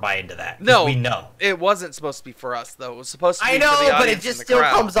would ever buy into that. No, we know it wasn't supposed to be for us though. It was supposed to be. I know, for the but it audience just and the still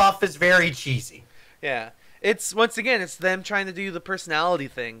crowd. comes off as very cheesy. Yeah, it's once again, it's them trying to do the personality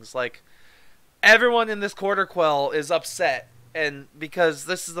things. Like, everyone in this quarter quell is upset. And because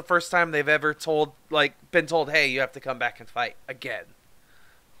this is the first time they've ever been told, hey, you have to come back and fight again.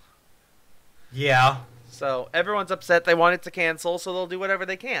 Yeah. So everyone's upset. They want it to cancel, so they'll do whatever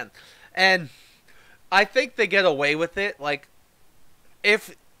they can. And I think they get away with it. Like,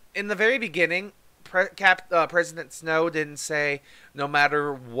 if in the very beginning, President Snow didn't say no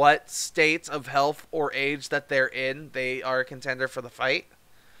matter what state of health or age that they're in, they are a contender for the fight.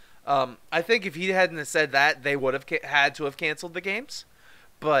 I think if he hadn't have said that, they would have had to have canceled the games.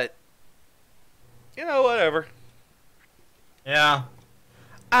 But, whatever. Yeah.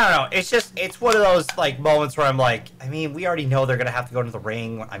 I don't know. It's one of those, like, moments where I'm like, I mean, we already know they're going to have to go to the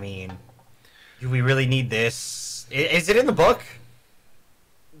ring. I mean, do we really need this? Is it in the book?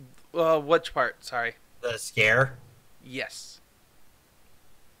 Which part? Sorry. The scare? Yes.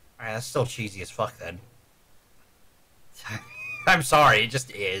 Alright, that's still cheesy as fuck, then. I'm sorry, it just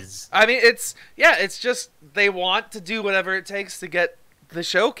is. I mean, it's just they want to do whatever it takes to get the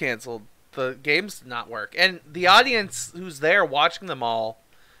show canceled, the games not work. And the audience who's there watching them all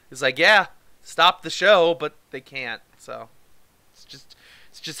is like, yeah, stop the show, but they can't. So it's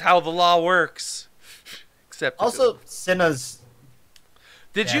just how the law works. Except also, Cinna's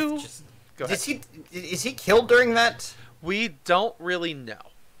Did you go ahead. Is he killed during that? We don't really know.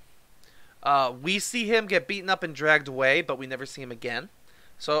 We see him get beaten up and dragged away, but we never see him again.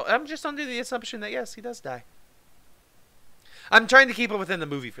 So I'm just under the assumption that, yes, he does die. I'm trying to keep it within the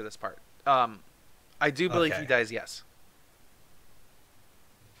movie for this part. I do believe he dies, yes.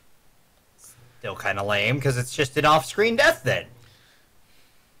 Still kind of lame, because it's just an off-screen death then.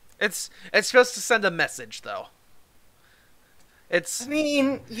 It's supposed to send a message, though. It's I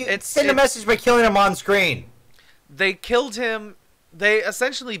mean, you it's send a message by killing him on screen. they killed him. They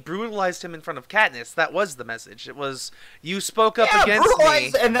essentially brutalized him in front of Katniss. That was the message. It was, you spoke up against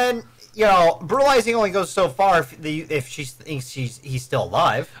brutalize, me. and then brutalizing only goes so far if she thinks he's still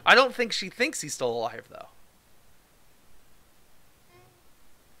alive. I don't think she thinks he's still alive though.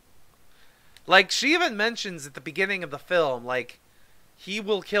 Like, she even mentions at the beginning of the film, like, he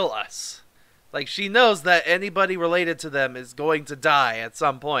will kill us. Like, she knows that anybody related to them is going to die at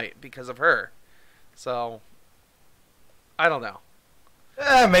some point because of her. So, I don't know.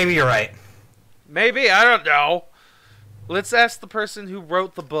 Maybe you're right. Maybe, I don't know. Let's ask the person who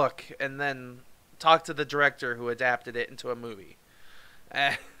wrote the book and then talk to the director who adapted it into a movie.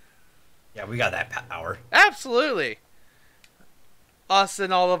 Yeah, we got that power. Absolutely. Us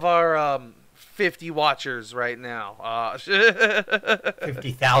and all of our 50 watchers right now.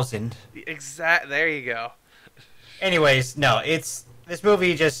 50,000. Exact. There you go. Anyways, no, this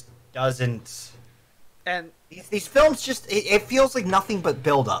movie just doesn't. And these films just it feels like nothing but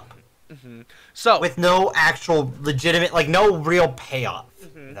build up. Mm-hmm. So with no actual legitimate, like no real payoff.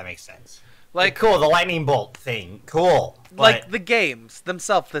 Mm-hmm. If that makes sense. Like cool, the lightning bolt thing, cool. Like the games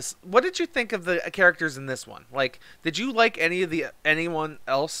themselves. What did you think of the characters in this one? Like, did you like anyone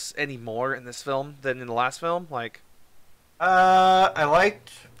else any more in this film than in the last film? Like, I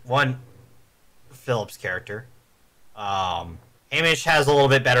liked one Philip's character. Hamish has a little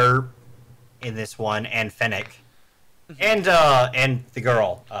bit better in this one, and Fennec, and the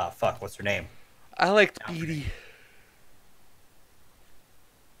girl. Fuck, what's her name? I liked Beetee.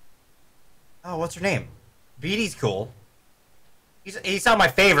 Oh, what's her name? Beetee's cool. He's not my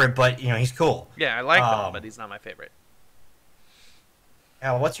favorite, but he's cool. Yeah, I like him, but he's not my favorite.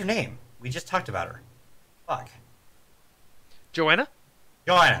 Yeah, what's her name? We just talked about her. Fuck. Joanna?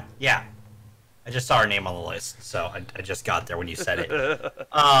 Joanna, yeah. I just saw her name on the list, so I just got there when you said it.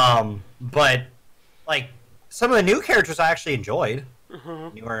 But like some of the new characters I actually enjoyed.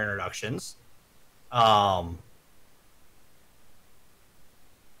 Mm-hmm. Newer introductions.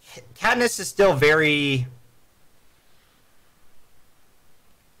 Katniss is still very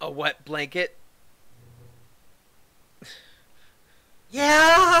a wet blanket.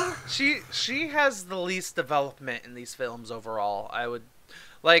 Yeah. She has the least development in these films overall. I would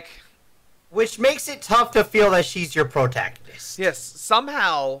like, which makes it tough to feel that she's your protagonist. Yes,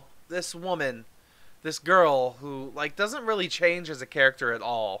 somehow this woman, this girl who like doesn't really change as a character at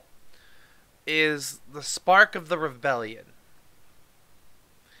all, is the spark of the rebellion.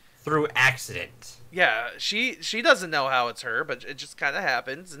 Through accident. Yeah, she doesn't know how it's her, but it just kind of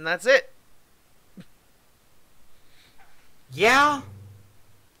happens, and that's it. Yeah.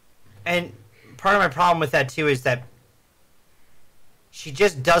 And part of my problem with that, too, is that she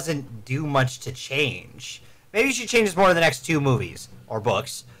just doesn't do much to change. Maybe she changes more in the next 2 movies, or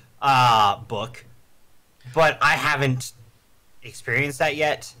books. Book. But I haven't experienced that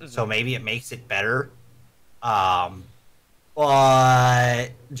yet, so maybe it makes it better. But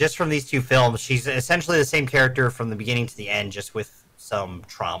just from these 2 films, she's essentially the same character from the beginning to the end, just with some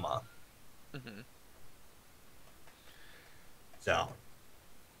trauma. Mm-hmm. So,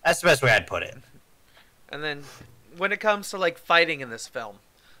 that's the best way I'd put it. And then, when it comes to, like, fighting in this film,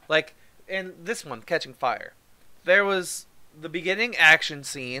 like, in this one, Catching Fire, there was the beginning action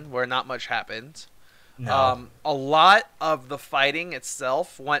scene where not much happened. No. A lot of the fighting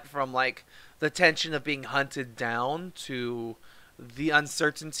itself went from, like, the tension of being hunted down to the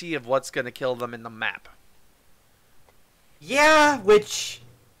uncertainty of what's going to kill them in the map. Yeah, which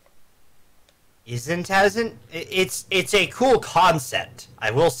isn't it's a cool concept. I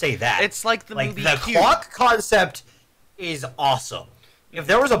will say that. It's like the movie the Cube. clock concept is awesome. If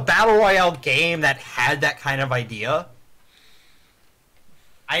there was a battle royale game that had that kind of idea,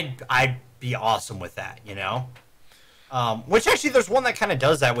 I'd be awesome with that, which actually there's one that kind of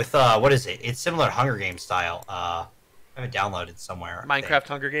does that with what is it? It's similar to Hunger Games style. I have it downloaded somewhere. Minecraft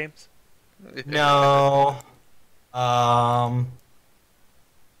Hunger Games? No. At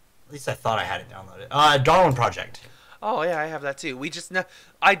least I thought I had it downloaded. Darwin Project. Oh yeah, I have that too.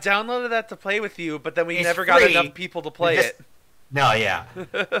 I downloaded that to play with you, but then we It's never free. got enough people to play it. No, yeah.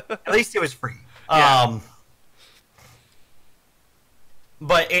 At least it was free. Yeah.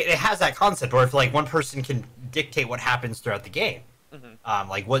 But it has that concept where if like one person can dictate what happens throughout the game,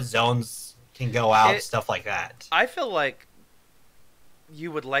 like what zones can go out, stuff like that. I feel like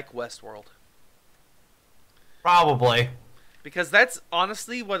you would like Westworld. Probably. Because that's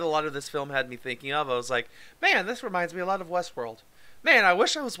honestly what a lot of this film had me thinking of. I was like, man, this reminds me a lot of Westworld. Man, I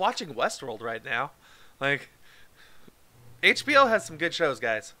wish I was watching Westworld right now. Like, HBO has some good shows,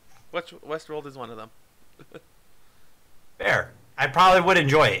 guys. Westworld is one of them. Fair. I probably would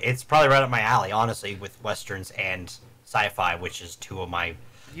enjoy it. It's probably right up my alley, honestly, with westerns and sci-fi, which is two of my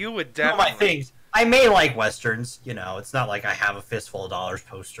things. I may like westerns, you know. It's not like I have a fistful of dollars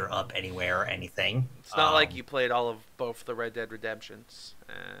poster up anywhere or anything. It's not like you played all of both the Red Dead Redemptions.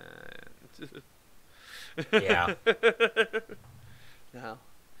 Yeah. No.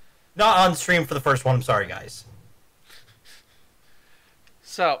 Not on stream for the first one. I'm sorry, guys.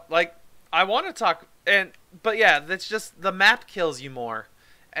 So, like, I want to talk, but yeah, that's just the map kills you more,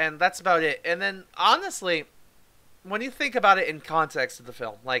 and that's about it. And then, honestly, when you think about it in context of the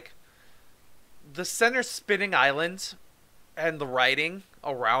film, like, the center spinning island and the writing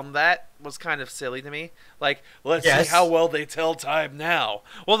around that was kind of silly to me. Like, let's see how well they tell time now.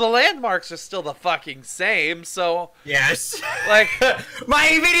 Well, the landmarks are still the fucking same, so... Yes. Like... My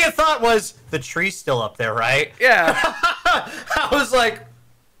immediate thought was, the tree's still up there, right? Yeah. I was like,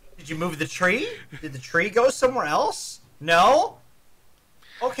 did you move the tree? Did the tree go somewhere else? No?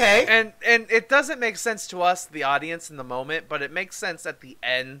 Okay. And it doesn't make sense to us, the audience, in the moment, but it makes sense at the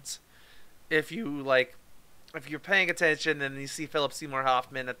end if you, like... If you're paying attention and you see Philip Seymour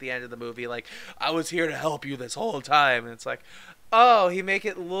Hoffman at the end of the movie, like, I was here to help you this whole time. And it's like, oh, he make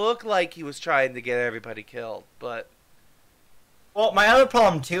it look like he was trying to get everybody killed, but... Well, my other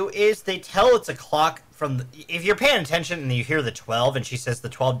problem, too, is they tell it's a clock from... If you're paying attention and you hear the 12 and she says the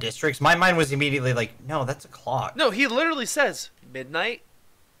 12 districts, my mind was immediately like, no, that's a clock. No, he literally says, midnight?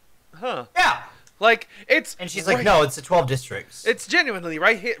 Huh. Yeah. Like, it's... And she's like, no, it's the 12 districts. It's genuinely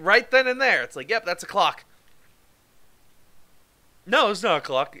right then and there. It's like, yep, that's a clock. No, it's not a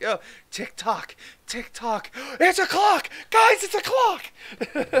clock. Oh, tick-tock, tick-tock. It's a clock! Guys, it's a clock!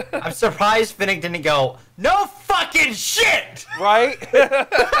 I'm surprised Finnick didn't go, no fucking shit! Right?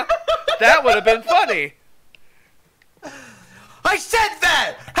 That would have been funny. I said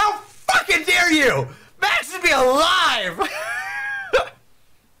that! How fucking dare you! Max would be alive!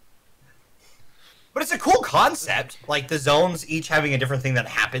 But it's a cool concept. Like, the zones each having a different thing that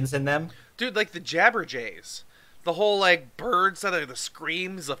happens in them. Dude, like the Jabberjays. The whole, like, birds that are the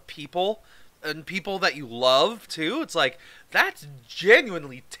screams of people, and people that you love, too. It's like, that's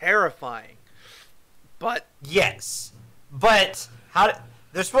genuinely terrifying. But... Yes. But,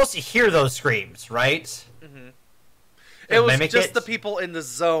 they're supposed to hear those screams, right? Mm-hmm. It was just the people in the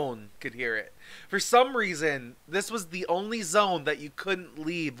zone could hear it. For some reason, this was the only zone that you couldn't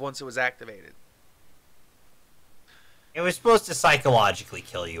leave once it was activated. It was supposed to psychologically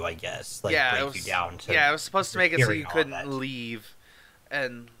kill you, I guess. Like, break you down. Yeah, it was supposed to make it so you couldn't leave.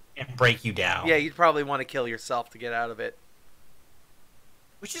 And break you down. Yeah, you'd probably want to kill yourself to get out of it.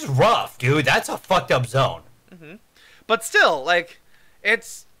 Which is rough, dude. That's a fucked up zone. Mm-hmm. But still, like,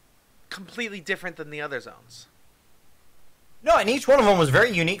 it's completely different than the other zones. No, and each one of them was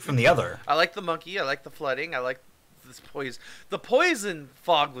very unique from the other. I like the monkey. I like the flooding. I like this poison. The poison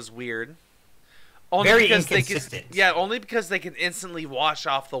fog was weird. Only very because inconsistent. Only because they can instantly wash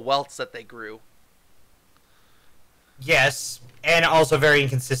off the welts that they grew. Yes, and also very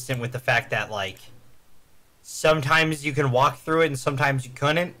inconsistent with the fact that, like, sometimes you can walk through it and sometimes you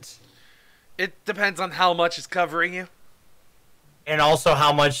couldn't. It depends on how much is covering you. And also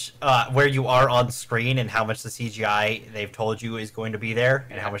how much, where you are on screen and how much the CGI they've told you is going to be there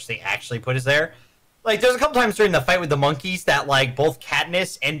and how much they actually put is there. Like, there's a couple times during the fight with the monkeys that, like, both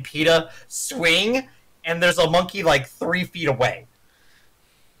Katniss and PETA swing, and there's a monkey, like, 3 feet away.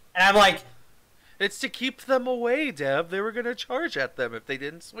 And I'm like... It's to keep them away, Dev. They were going to charge at them if they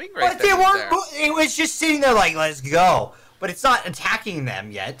didn't swing right. But they weren't... It was just sitting there like, let's go. But it's not attacking them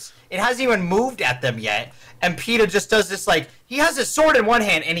yet. It hasn't even moved at them yet. And PETA just does this, like... He has a sword in one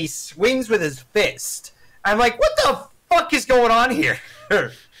hand, and he swings with his fist. I'm like, what the fuck is going on here?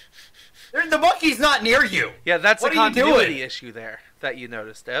 The monkey's not near you. Yeah, that's a continuity issue there that you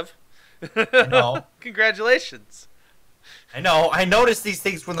noticed, Dev. No. Congratulations. I know. I notice these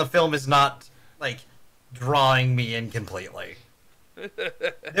things when the film is not, like, drawing me in completely.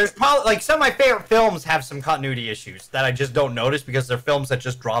 There's probably, like, some of my favorite films have some continuity issues that I just don't notice because they're films that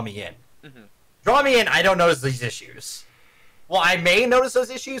just draw me in. Mm-hmm. Draw me in, I don't notice these issues. Well, I may notice those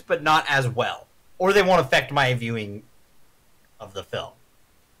issues, but not as well. Or they won't affect my viewing of the film.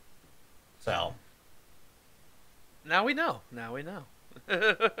 So. Now we know. Now we know.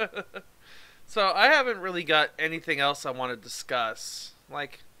 So, I haven't really got anything else I want to discuss.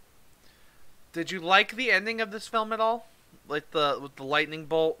 Like, did you like the ending of this film at all? Like, with the lightning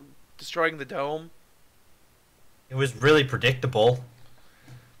bolt destroying the dome? It was really predictable.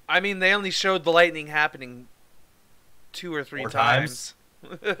 I mean, they only showed the lightning happening 2 or 3 times.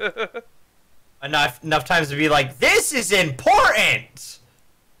 Enough times to be like, this is important!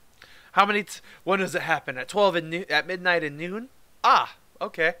 How many? When does it happen? At 12 at midnight and noon? Ah,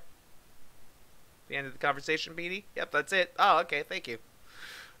 okay. The end of the conversation, Beanie? Yep, that's it. Oh, okay, thank you.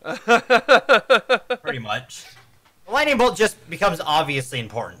 Pretty much. The lightning bolt just becomes obviously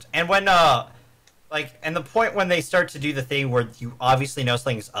important. And when, and the point when they start to do the thing where you obviously know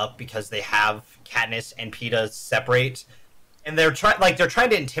something's up because they have Katniss and Peeta separate, and they're trying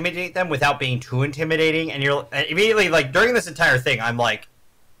to intimidate them without being too intimidating, and you're immediately, like, during this entire thing, I'm like,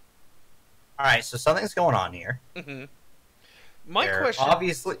 alright, so something's going on here. Mm-hmm. My They're question...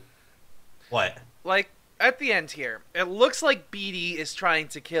 obviously... What? Like, at the end here, it looks like Beetee is trying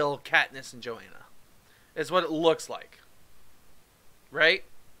to kill Katniss and Joanna. Is what it looks like. Right?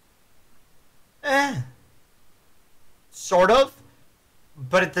 Sort of.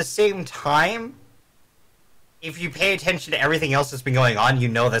 But at the same time, if you pay attention to everything else that's been going on, you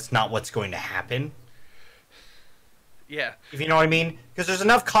know that's not what's going to happen. Yeah. If you know what I mean? Because there's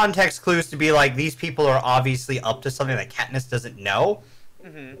enough context clues to be like, these people are obviously up to something that Katniss doesn't know.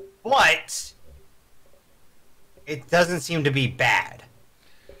 Mm-hmm. But it doesn't seem to be bad.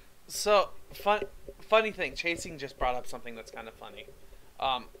 So, funny thing, Chasing just brought up something that's kind of funny.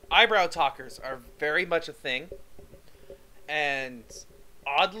 Eyebrow talkers are very much a thing. And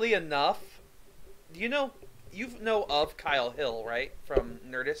oddly enough, you know of Kyle Hill, right? From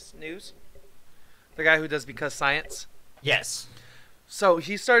Nerdist News? The guy who does Because Science? Yes. So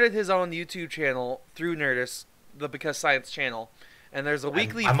he started his own YouTube channel through Nerdist, the Because Science channel. And there's a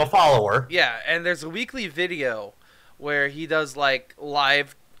weekly... I'm a follower. Yeah, and there's a weekly video where he does, like,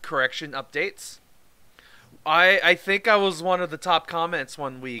 live correction updates. I think I was one of the top comments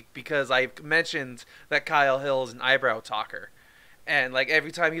one week because I mentioned that Kyle Hill is an eyebrow talker. And, like,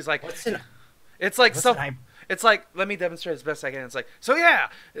 every time he's like... It's like it's like, let me demonstrate as best I can. It's like, so yeah,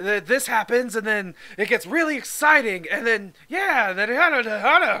 this happens, and then it gets really exciting, and then, yeah, then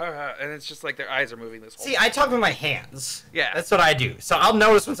and it's just like their eyes are moving this whole See, time. I talk with my hands. Yeah. That's what I do. So I'll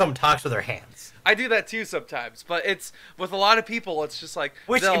notice when someone talks with their hands. I do that too sometimes, but it's, with a lot of people, it's just like...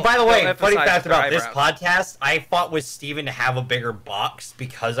 Which, by the way, funny fact about this eyebrows. podcast, I fought with Steven to have a bigger box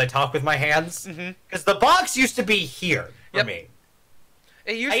because I talk with my hands. Because the box used to be here for me.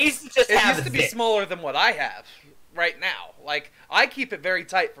 It used to be this. smaller than what I have right now. Like, I keep it very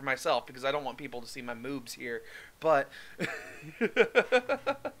tight for myself because I don't want people to see my moobs here. But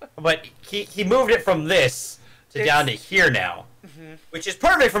but he moved it from this to down to here now, which is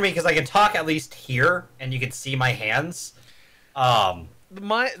perfect for me because I can talk at least here and you can see my hands.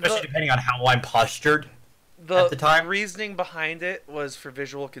 Especially depending on how I'm postured at the time. The reasoning behind it was for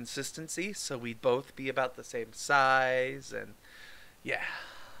visual consistency, so we'd both be about the same size and. Yeah.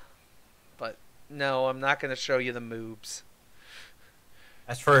 But, no, I'm not going to show you the moobs.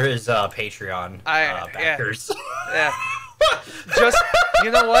 That's for his Patreon backers. Yeah. Just, you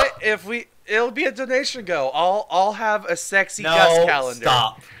know what? It'll be a donation go. I'll have a sexy guest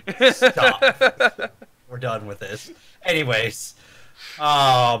calendar. Stop. We're done with this. Anyways.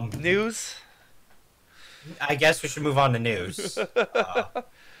 News? I guess we should move on to news.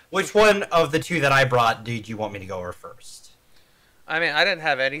 Which one of the two that I brought did you want me to go over first? I mean, I didn't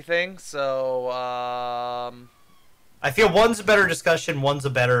have anything, so, I feel one's a better discussion, one's a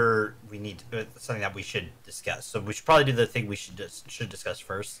better... something that we should discuss. So we should probably do the thing we should discuss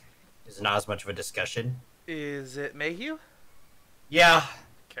first. It's not as much of a discussion. Is it Mayhew? Yeah.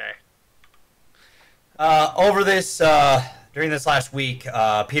 Okay. Over this, during this last week,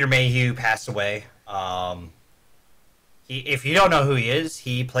 Peter Mayhew passed away. If you don't know who he is,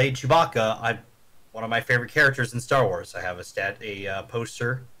 he played Chewbacca. One of my favorite characters in Star Wars. I have a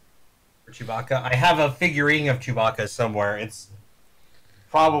poster for Chewbacca. I have a figurine of Chewbacca somewhere. It's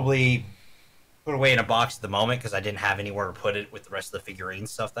probably put away in a box at the moment because I didn't have anywhere to put it with the rest of the figurine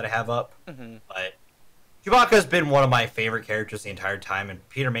stuff that I have up. But Chewbacca's been one of my favorite characters the entire time, and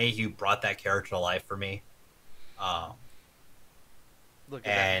Peter Mayhew brought that character to life for me. Look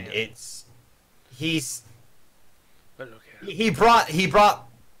at that. He brought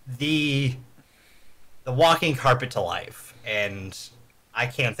the walking carpet to life, and I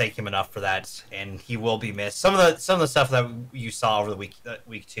can't thank him enough for that. And he will be missed. Some of the stuff that you saw over the week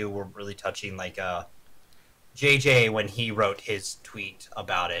 2 were really touching. Like JJ, when he wrote his tweet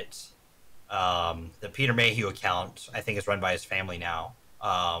about it, the Peter Mayhew account, I think is run by his family now,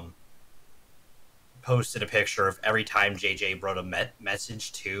 posted a picture of every time JJ wrote a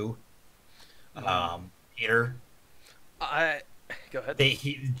message to Peter. Go ahead.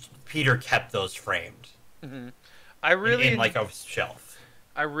 Peter kept those framed. I really in like a shelf.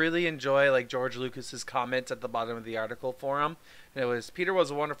 I really enjoy like George Lucas's comment at the bottom of the article for him. And it was, Peter was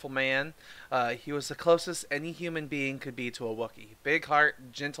a wonderful man. He was the closest any human being could be to a Wookiee. Big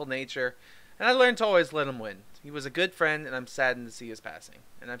heart, gentle nature, And I learned to always let him win. He was a good friend, and I'm saddened to see his passing.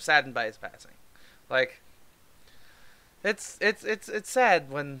 And I'm saddened by his passing. Like, it's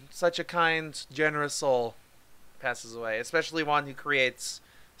sad when such a kind, generous soul passes away, especially one who creates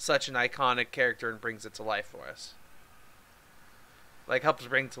such an iconic character and brings it to life for us. Like, helps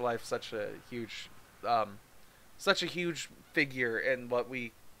bring to life such a huge figure in what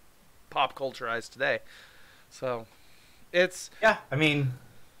we pop culturize today. So, it's yeah. I mean,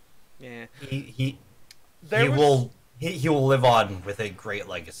 yeah. He will live on with a great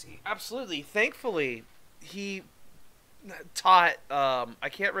legacy. Absolutely. Thankfully, he taught. I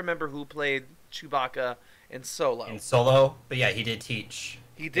can't remember who played Chewbacca in Solo. In Solo, but yeah, he did teach.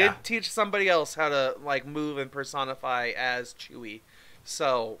 He did teach somebody else how to like move and personify as Chewie.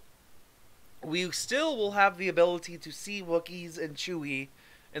 So we still will have the ability to see Wookiees and Chewie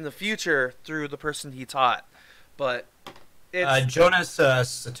in the future through the person he taught. But it's Jonas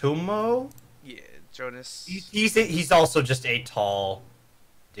Satomo. Yeah, Jonas. He's also just a tall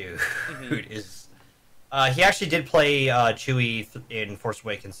dude. Is he actually did play Chewie in Force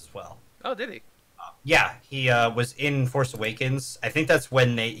Awakens as well? Oh, did he? Yeah, he was in Force Awakens. I think that's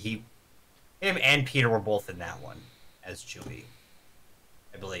when him and Peter were both in that one as Chewie.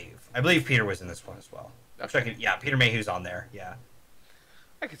 I believe Peter was in this one as well. Okay. Yeah, Peter Mayhew's on there. Yeah,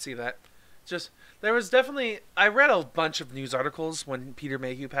 I could see that. Just there was definitely I read a bunch of news articles when Peter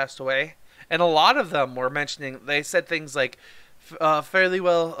Mayhew passed away, and a lot of them were mentioning. They said things like, "Fairly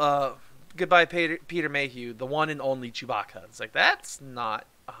well, goodbye, Peter Mayhew, the one and only Chewbacca." It's like that's not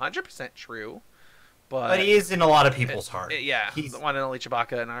 100% true, but he is in a lot of people's hearts. Yeah, he's the one and only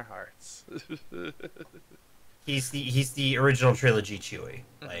Chewbacca in our hearts. He's the original trilogy Chewie.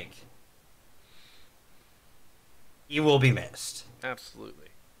 Like, he will be missed. Absolutely.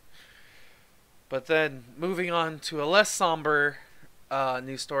 But then, moving on to a less somber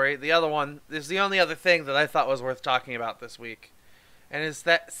news story. The other one is the only other thing that I thought was worth talking about this week. And it's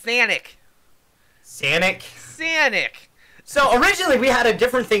that Sanic. Sanic? Sanic! So, originally we had a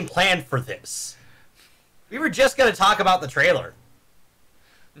different thing planned for this. We were just going to talk about the trailer.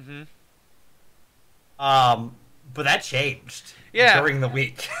 Mm-hmm. But that changed during the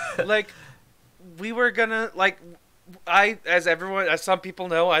week. Like, we were gonna, like, as some people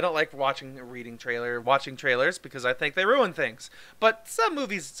know, I don't like watching trailers because I think they ruin things. But some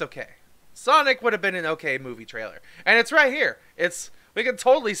movies, it's okay. Sonic would have been an okay movie trailer. And it's right here. We can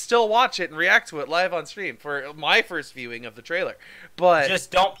totally still watch it and react to it live on stream for my first viewing of the trailer. But just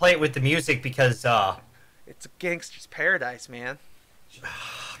don't play it with the music because, it's a gangster's paradise, man.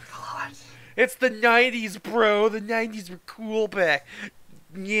 Oh, God. It's the 90s, bro. The 90s were cool back.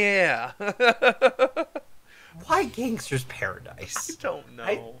 Yeah. Why Gangster's Paradise? I don't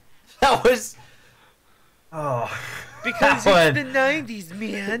know. That was... Oh. Because it's the 90s,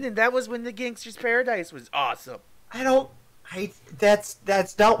 man. And that was when the Gangster's Paradise was awesome.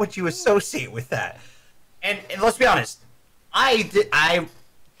 That's not what you associate with that. And let's be honest. I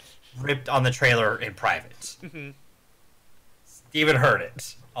ripped on the trailer in private. Steven heard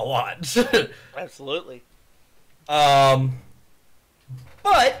it. A lot. Absolutely. But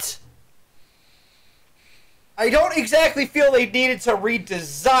I don't exactly feel they needed to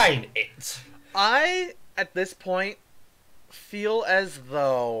redesign it. I, at this point, feel as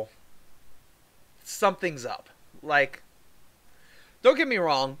though something's up. Like, don't get me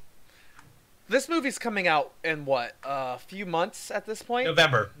wrong. This movie's coming out in what, a few months at this point?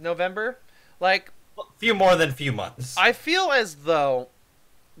 November? Like, few more than few months. I feel as though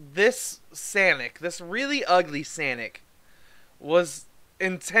this Sanic, this really ugly Sanic, was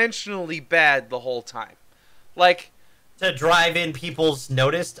intentionally bad the whole time. Like, to drive in people's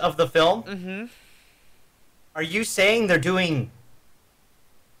notice of the film? Mm-hmm. Are you saying they're doing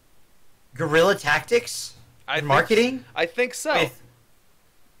guerrilla tactics in marketing? I think so. With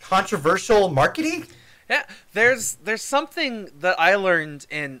controversial marketing? Yeah, there's something that I learned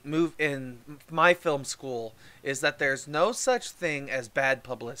in my film school is that there's no such thing as bad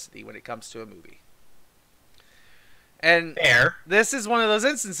publicity when it comes to a movie. And fair. This is one of those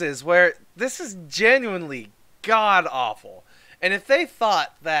instances where this is genuinely god awful. And if they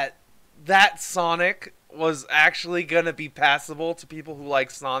thought that Sonic was actually going to be passable to people who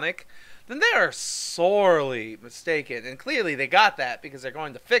like Sonic, then they are sorely mistaken. And clearly they got that because they're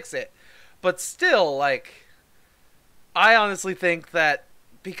going to fix it. But still, like, I honestly think that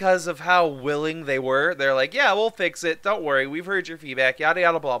because of how willing they were, they're like, yeah, we'll fix it. Don't worry. We've heard your feedback. Yada,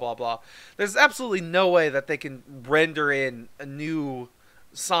 yada, blah, blah, blah. There's absolutely no way that they can render in a new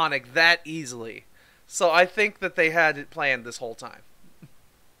Sonic that easily. So I think that they had it planned this whole time.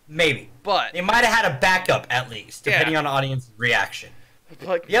 Maybe. But they might have had a backup, at least, depending on audience reaction.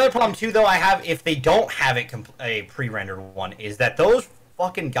 Like, the other problem too, though, I have if they don't have it a pre-rendered one, is that those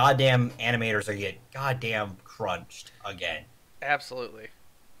fucking goddamn animators are get goddamn crunched again. absolutely.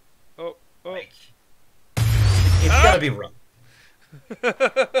 Oh. Like, it's gotta be rough.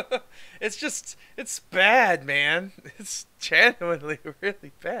 It's bad, man. It's genuinely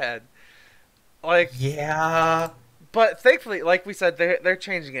really bad. Like, yeah, but thankfully, like we said, they're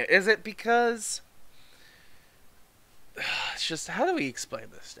changing it. Is it because it's just, how do we explain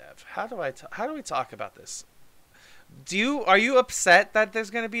this, Dev? How do we talk about this? Are you upset that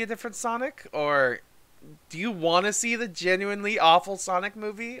there's going to be a different Sonic, or do you want to see the genuinely awful Sonic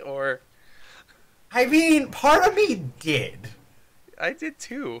movie, or? I mean, part of me did. I did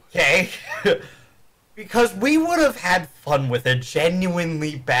too. Okay. Because we would have had fun with a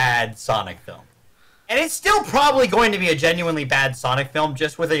genuinely bad Sonic film. And it's still probably going to be a genuinely bad Sonic film,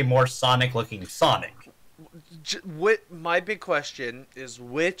 just with a more Sonic-looking Sonic. My big question is,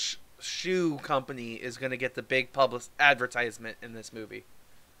 which shoe company is going to get the big public advertisement in this movie?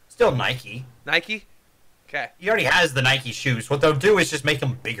 Still Nike. Nike? Okay. He already has the Nike shoes. What they'll do is just make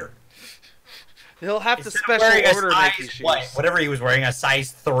them bigger. He'll have to Instead special order Nike shoes. Whatever he was wearing, a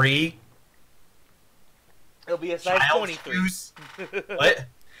size 3. It'll be a size child 23. Shoes. What?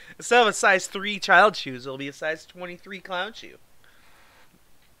 Instead of a size 3 child shoes, it'll be a size 23 clown shoe.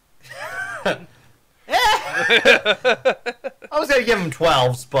 I was going to give him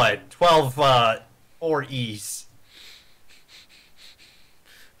 12s, but 12 or E's.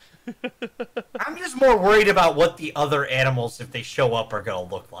 I'm just more worried about what the other animals, if they show up, are going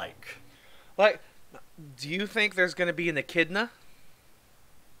to look like. Like, do you think there's going to be an echidna?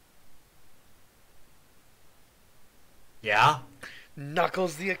 Yeah.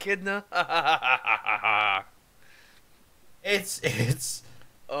 Knuckles the echidna? It's.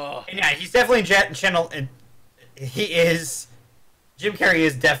 Oh. And yeah, he's definitely channeling. He is. Jim Carrey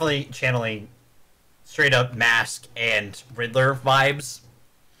is definitely channeling straight up Mask and Riddler vibes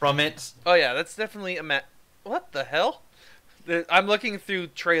from it. Oh yeah, that's definitely a What the hell? I'm looking through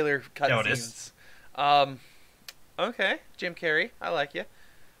trailer cutscenes. Okay, Jim Carrey, I like you.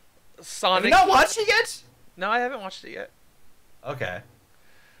 Sonic. Have you not watched it yet? No, I haven't watched it yet. Okay.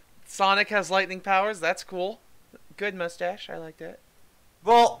 Sonic has lightning powers. That's cool. Good mustache. I like that.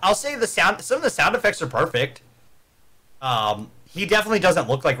 Well, I'll say some of the sound effects are perfect. He definitely doesn't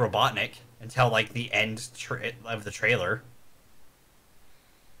look like Robotnik until like the end of the trailer.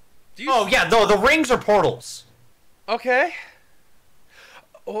 Oh yeah, no, the rings are portals. Okay.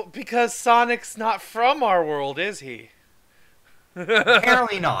 Well, because Sonic's not from our world, is he?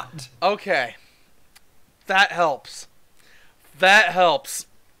 Apparently not. Okay. That helps. That helps.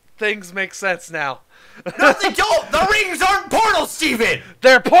 Things make sense now. No, they don't! The rings aren't portals, Steven!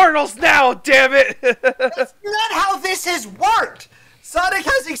 They're portals now, damn it! That's not how this has worked! Sonic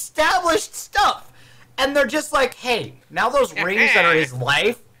has established stuff. And they're just like, hey, now those rings that are his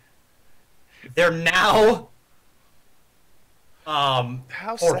life, they're now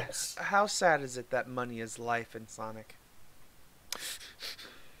portals. How sad is it that money is life in Sonic?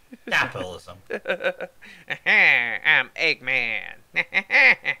 Capitalism. I'm Eggman.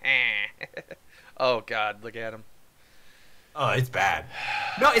 Oh God, look at him. Oh, it's bad.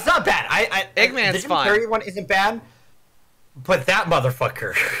 No, it's not bad. Eggman's the fine. Jim Carrey one isn't bad, but that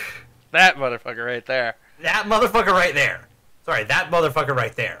motherfucker. That motherfucker right there. That motherfucker right there. Sorry, that motherfucker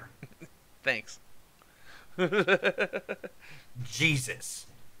right there. Thanks. Jesus.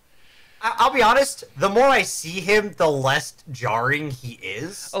 I'll be honest, the more I see him, the less jarring he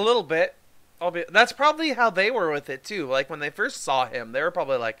is. A little bit. That's probably how they were with it too. Like when they first saw him, they were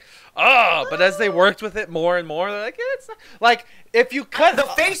probably like, "Oh," but as they worked with it more and more, they're like, "It's not. Like if you cut the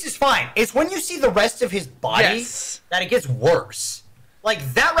face is fine. It's when you see the rest of his body that it gets worse.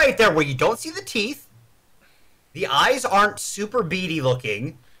 Like that right there, where you don't see the teeth, the eyes aren't super beady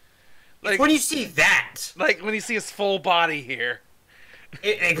looking. Like, it's when you see that, like when you see his full body here,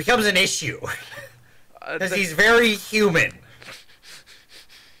 it becomes an issue because he's very human.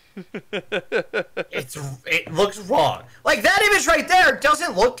 It looks wrong. Like that image right there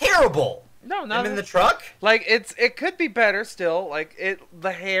doesn't look terrible. No, not in the truck. Like it could be better still. Like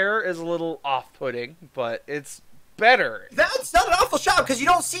the hair is a little off-putting, but it's better. That's not an awful shot because you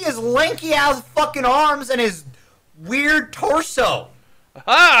don't see his lanky ass fucking arms and his weird torso.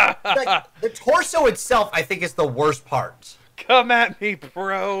 Like, the torso itself, I think, is the worst part. Come at me,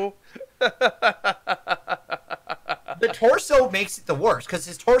 bro. The torso makes it the worst because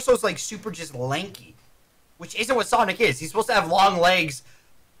his torso is like super just lanky, which isn't what Sonic is. He's supposed to have long legs,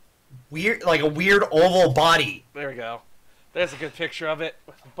 weird, like a weird oval body. There we go. There's a good picture of it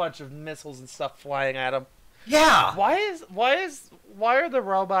with a bunch of missiles and stuff flying at him. Yeah. Why are the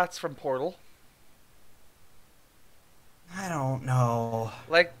robots from Portal? I don't know.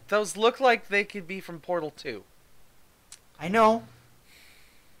 Like, those look like they could be from Portal 2. I know.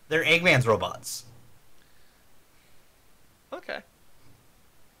 They're Eggman's robots. Okay.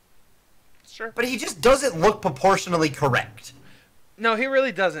 Sure. But he just doesn't look proportionally correct. No, he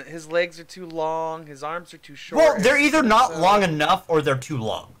really doesn't. His legs are too long. His arms are too short. Well, they're either not long enough or they're too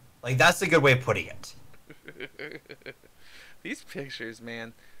long. Like, that's a good way of putting it. These pictures,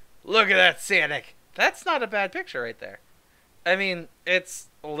 man. Look at that Sonic. That's not a bad picture right there. I mean, it's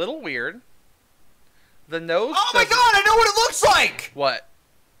a little weird. The nose. Oh my god, I know what it looks like! What?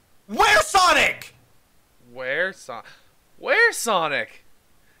 Where's Sonic? Where's Sonic?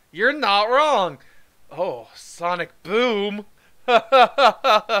 You're not wrong. Oh, Sonic Boom. One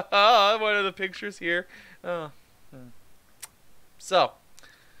of the pictures here. Oh. So.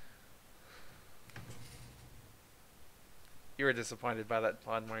 You were disappointed by that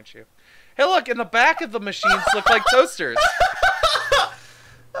pun, weren't you? Hey, look, in the back of the machines look like toasters.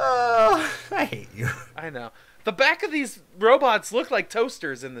 I hate you. I know. The back of these robots look like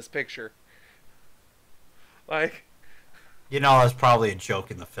toasters in this picture. Like. You know, it's probably a joke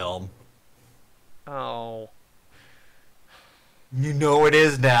in the film. Oh. You know it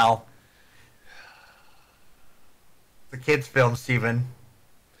is now. The kid's film, Steven.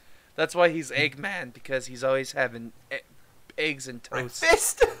 That's why he's Eggman, because he's always having eggs and toast.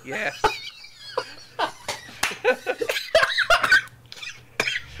 Breakfast? Yeah.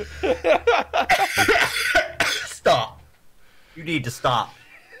 Stop. You need to stop.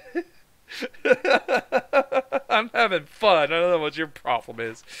 I'm having fun. I don't know what your problem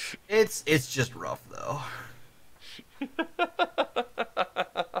is. It's just rough though.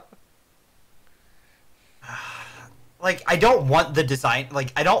 Like, I don't want the design,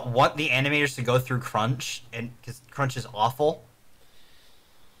 like, I don't want the animators to go through crunch, and because crunch is awful.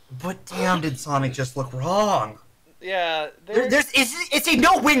 But damn, did Sonic just look wrong? Yeah, it's a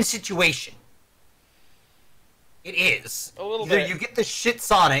no-win situation. It is. A little Either bit. you get the shit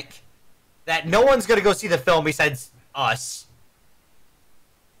Sonic that no one's gonna go see the film besides us,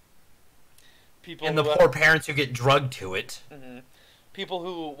 people and the who, poor parents who get drugged to it. Mm-hmm. People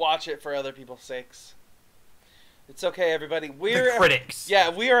who watch it for other people's sakes. It's okay, everybody. We're the critics. Yeah,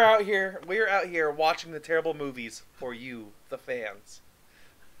 we are out here. We are out here watching the terrible movies for you, the fans.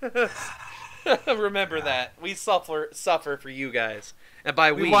 Remember that we suffer for you guys, and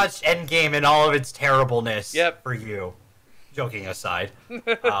by we watched Endgame and all of its terribleness. Yep. For you. Joking aside,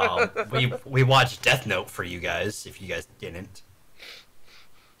 we watched Death Note for you guys. If you guys didn't.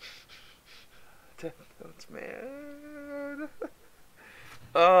 Death Note's man.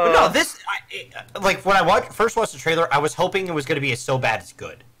 But no, like when I first watched the trailer, I was hoping it was going to be so bad it's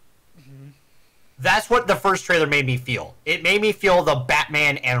good. Mm-hmm. That's what the first trailer made me feel. It made me feel the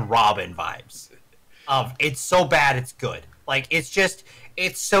Batman and Robin vibes. Of it's so bad it's good. Like it's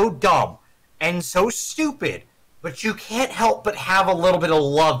so dumb and so stupid, but you can't help but have a little bit of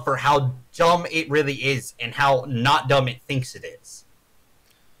love for how dumb it really is and how not dumb it thinks it is.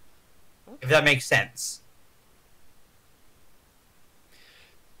 Okay. If that makes sense.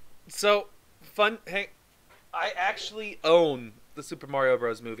 So, hey, I actually own the Super Mario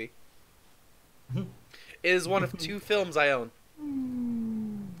Bros. Movie. It is one of 2 films I own.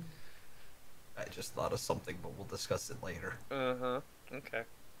 I just thought of something, but we'll discuss it later. Uh-huh. Okay.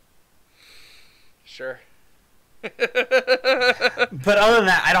 Sure. But other than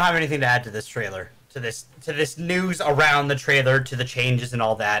that, I don't have anything to add to this trailer. To this news around the trailer, to the changes and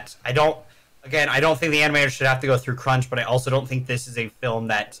all that. I don't think the animators should have to go through crunch, but I also don't think this is a film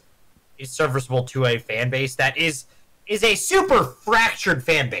that is serviceable to a fan base that is a super fractured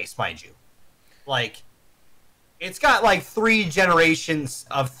fan base, mind you. Like, it's got like 3 generations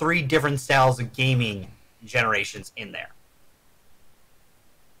of 3 different styles of gaming generations in there.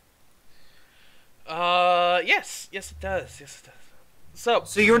 Yes it does. So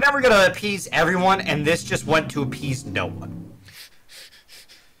you were never gonna appease everyone, and this just went to appease no one.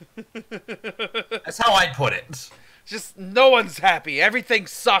 That's how I'd put it. Just no one's happy. Everything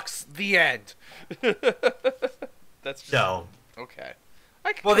sucks. The end. That's just, so okay.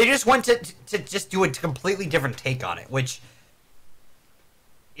 Well, they just went to just do a completely different take on it, which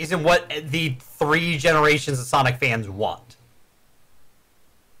isn't what the 3 generations of Sonic fans want.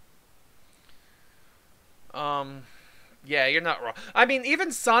 Yeah, you're not wrong. I mean,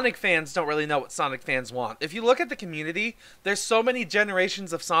 even Sonic fans don't really know what Sonic fans want. If you look at the community, there's so many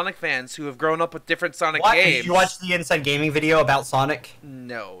generations of Sonic fans who have grown up with different Sonic games. Did you watch the Inside Gaming video about Sonic?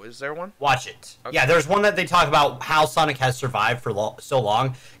 No. Is there one? Watch it. Okay. Yeah, there's one that they talk about how Sonic has survived for so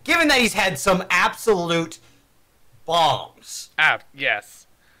long, given that he's had some absolute bombs. Ah, yes.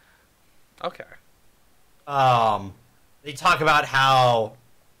 Okay. They talk about how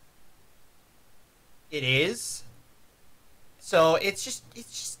it is. So it's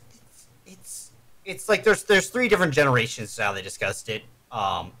like there's 3 different generations to how they discussed it.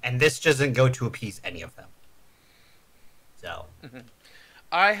 And this doesn't go to appease any of them. So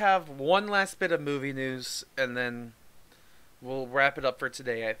I have one last bit of movie news, and then we'll wrap it up for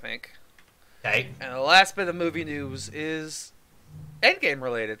today, I think. okay. And the last bit of movie news is Endgame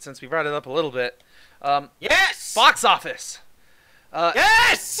related, since we brought it up a little bit. Yes! Box office.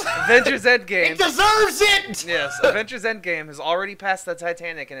 Yes! Avengers Endgame. It deserves it! Yes, Avengers Endgame has already passed the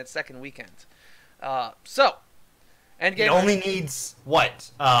Titanic in its second weekend. So, Endgame. It only needs,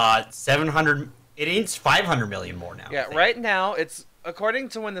 what? 700... It needs 500 million more now. Yeah, right now, it's, according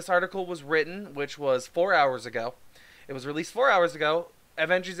to when this article was written, which was 4 hours ago, it was released 4 hours ago,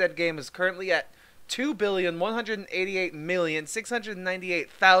 Avengers Endgame is currently at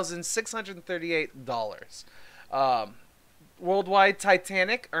 $2,188,698,638. Worldwide,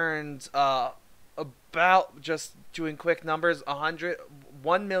 Titanic earned about, just doing quick numbers,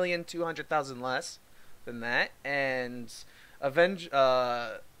 1,200,000 less than that, and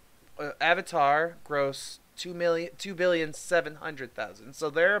Avatar grossed 2,700,000.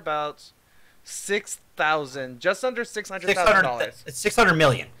 So they're about 6,000, just under $600,000. It's 600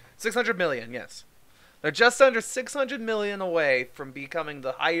 million. 600 million, yes. They're just under 600 million away from becoming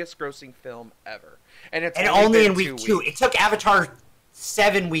the highest grossing film ever. And it's only in week 2. It took Avatar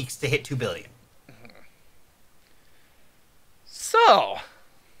 7 weeks to hit 2 billion. So,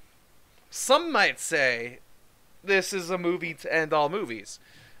 some might say this is a movie to end all movies.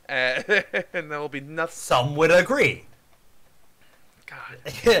 And there will be nothing. Some would agree. God.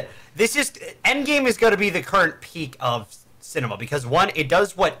 Endgame is going to be the current peak of cinema because, one, it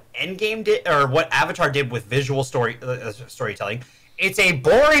does what Endgame did, or what Avatar did with visual storytelling. It's a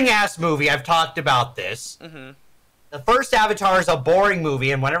boring ass movie. I've talked about this. Mm-hmm. The first Avatar is a boring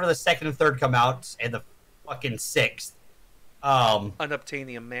movie, and whenever the second and third come out, and the fucking sixth,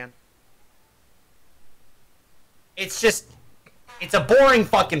 Unobtainium, man. It's a boring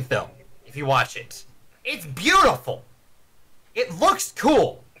fucking film if you watch it. It's beautiful. It looks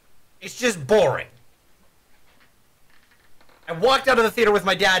cool. It's just boring. I walked out of the theater with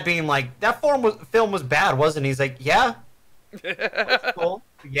my dad being like, that film was bad, wasn't it? He's like, yeah. Cool.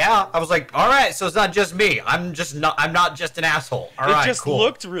 Yeah. I was like, all right, so it's not just me. I'm not just an asshole. All right, it just cool.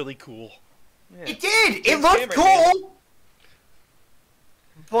 looked really cool. Yeah. It did. It looked cool.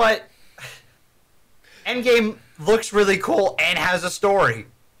 But Endgame looks really cool and has a story.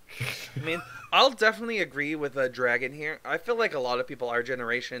 I mean, I'll definitely agree with Dragon here. I feel like a lot of people our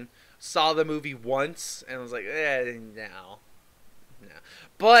generation saw the movie once and was like, no.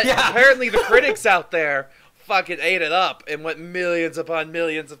 But apparently the critics out there fucking ate it up and went millions upon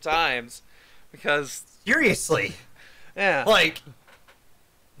millions of times. Because... Seriously. Yeah. Like,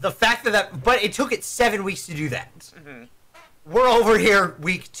 the fact but it took it 7 weeks to do that. Mm-hmm. We're over here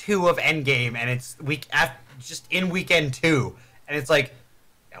week 2 of Endgame, and it's just in weekend 2, and it's like,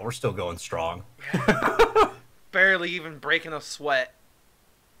 yeah, we're still going strong. Barely even breaking a sweat.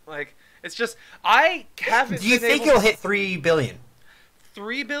 Like, it's just, I haven't. Do you think it'll hit 3 billion?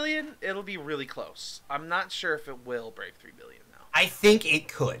 3 billion? It'll be really close. I'm not sure if it will break 3 billion now. I think it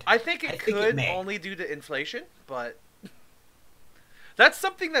could. I think it could, only due to inflation, but that's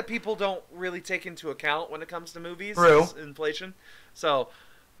something that people don't really take into account when it comes to movies. True. Is inflation. So,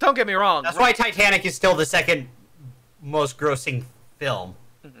 don't get me wrong. That's why Titanic is still the second most grossing film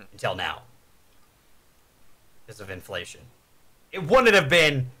until now. Because of inflation. It wouldn't have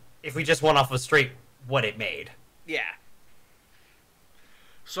been if we just went off of straight what it made. Yeah.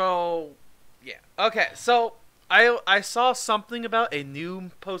 So, yeah. Okay, so I saw something about a new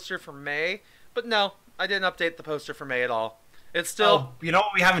poster for May, but no, I didn't update the poster for May at all. It's still... you know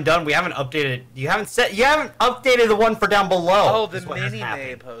what we haven't done? We haven't updated... You haven't updated the one for down below. Oh, the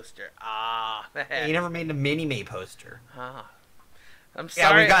mini-May poster. Ah. Yeah, you never made a mini-May poster. Ah. I'm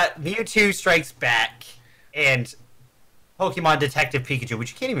sorry. Yeah, we got Mewtwo Strikes Back and Pokemon Detective Pikachu,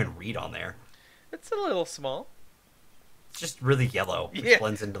 which you can't even read on there. It's a little small. It's just really yellow. It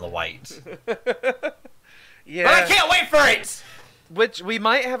blends into the white. Yeah. But I can't wait for it! Which, we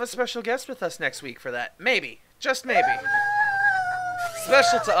might have a special guest with us next week for that. Maybe. Just maybe.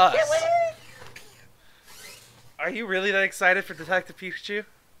 Special to us. Are you really that excited for Detective Pikachu?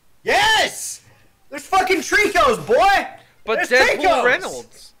 Yes! There's fucking Tricos, boy! But There's Deadpool Tricos!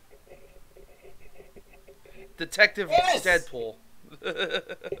 Reynolds. Detective Deadpool.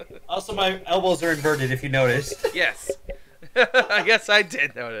 Also, my elbows are inverted, if you noticed. Yes. I guess I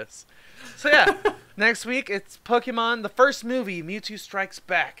did notice. So yeah, Next week, it's Pokemon, the first movie, Mewtwo Strikes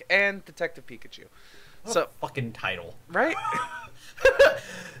Back, and Detective Pikachu. What so a fucking title. Right?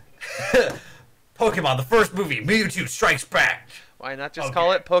 Pokemon, the first movie, Mewtwo Strikes Back. Why not just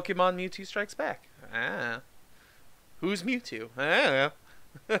call it Pokemon Mewtwo Strikes Back? Ah. Who's Mewtwo? I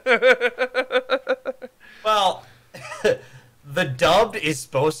don't know. Well, the dubbed is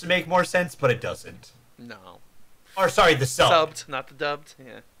supposed to make more sense, but it doesn't. No. Or, sorry, the subbed. Subbed, not the dubbed.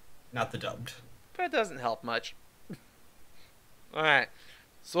 Yeah. Not the dubbed. But it doesn't help much. Alright.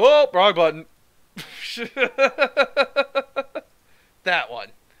 So, wrong button. That one.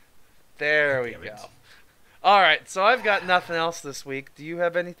 There we go. Alright, so I've got nothing else this week. Do you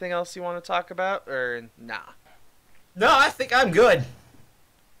have anything else you want to talk about? Or nah? No, I think I'm good.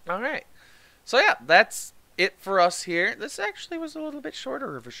 Alright. So yeah, that's it for us here. This actually was a little bit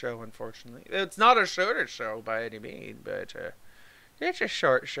shorter of a show, unfortunately. It's not a shorter show by any means, but it's a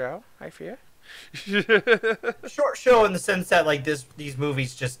short show, I fear. Short show in the sense that like these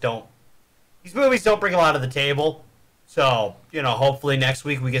movies just don't. These movies don't bring a lot to the table. So, hopefully next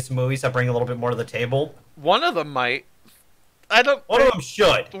week we get some movies that bring a little bit more to the table. One of them might. One of them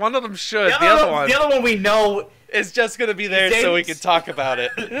should. One of them should. The other one we know is just going to be there so we can talk about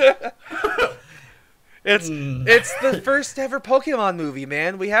it. It's the first ever Pokemon movie,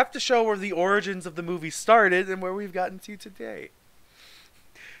 man. We have to show where the origins of the movie started and where we've gotten to today.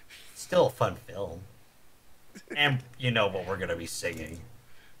 Still a fun film. And you know what we're going to be singing.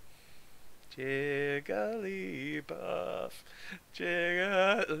 Jigglypuff.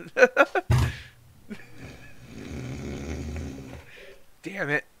 Damn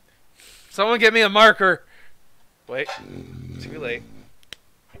it. Someone get me a marker. Wait. Too late.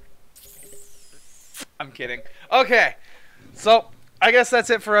 I'm kidding. Okay. So, I guess that's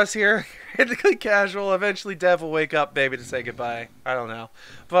it for us here. Critically Casual. Eventually Dev will wake up maybe to say goodbye. I don't know.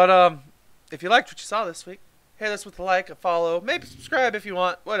 But, if you liked what you saw this week, hit us with a like, a follow, maybe subscribe if you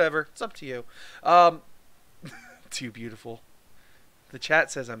want. Whatever. It's up to you. Too beautiful. The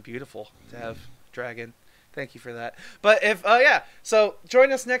chat says I'm beautiful, Dev. Dragon. Thank you for that. But if, yeah. So,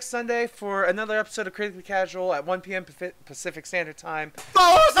 join us next Sunday for another episode of Critically Casual at 1 p.m. Pacific Standard Time.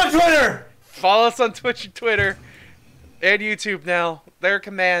 Follow us on Twitter! Follow us on Twitch and Twitter. And YouTube now. There are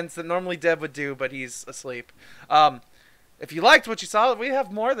commands that normally Dev would do, but he's asleep. If you liked what you saw, we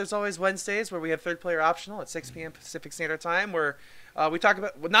have more. There's always Wednesdays where we have Third Player Optional at 6 p.m. Pacific Standard Time, where we talk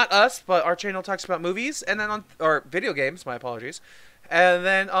about, well, not us, but our channel talks about movies, and then or video games, my apologies. And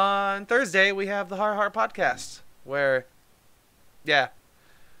then on Thursday, we have the Har Har Podcast, where, yeah.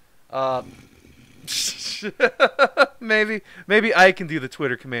 Maybe I can do the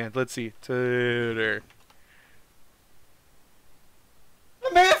Twitter command. Let's see. Twitter. I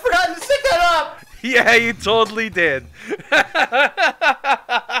may have forgotten to stick that up! Yeah, you totally did.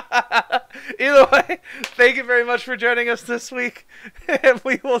 Either way, thank you very much for joining us this week. And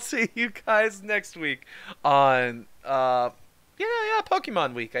we will see you guys next week on,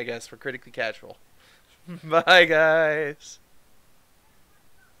 Pokemon Week, I guess, for Critically Casual. Bye, guys.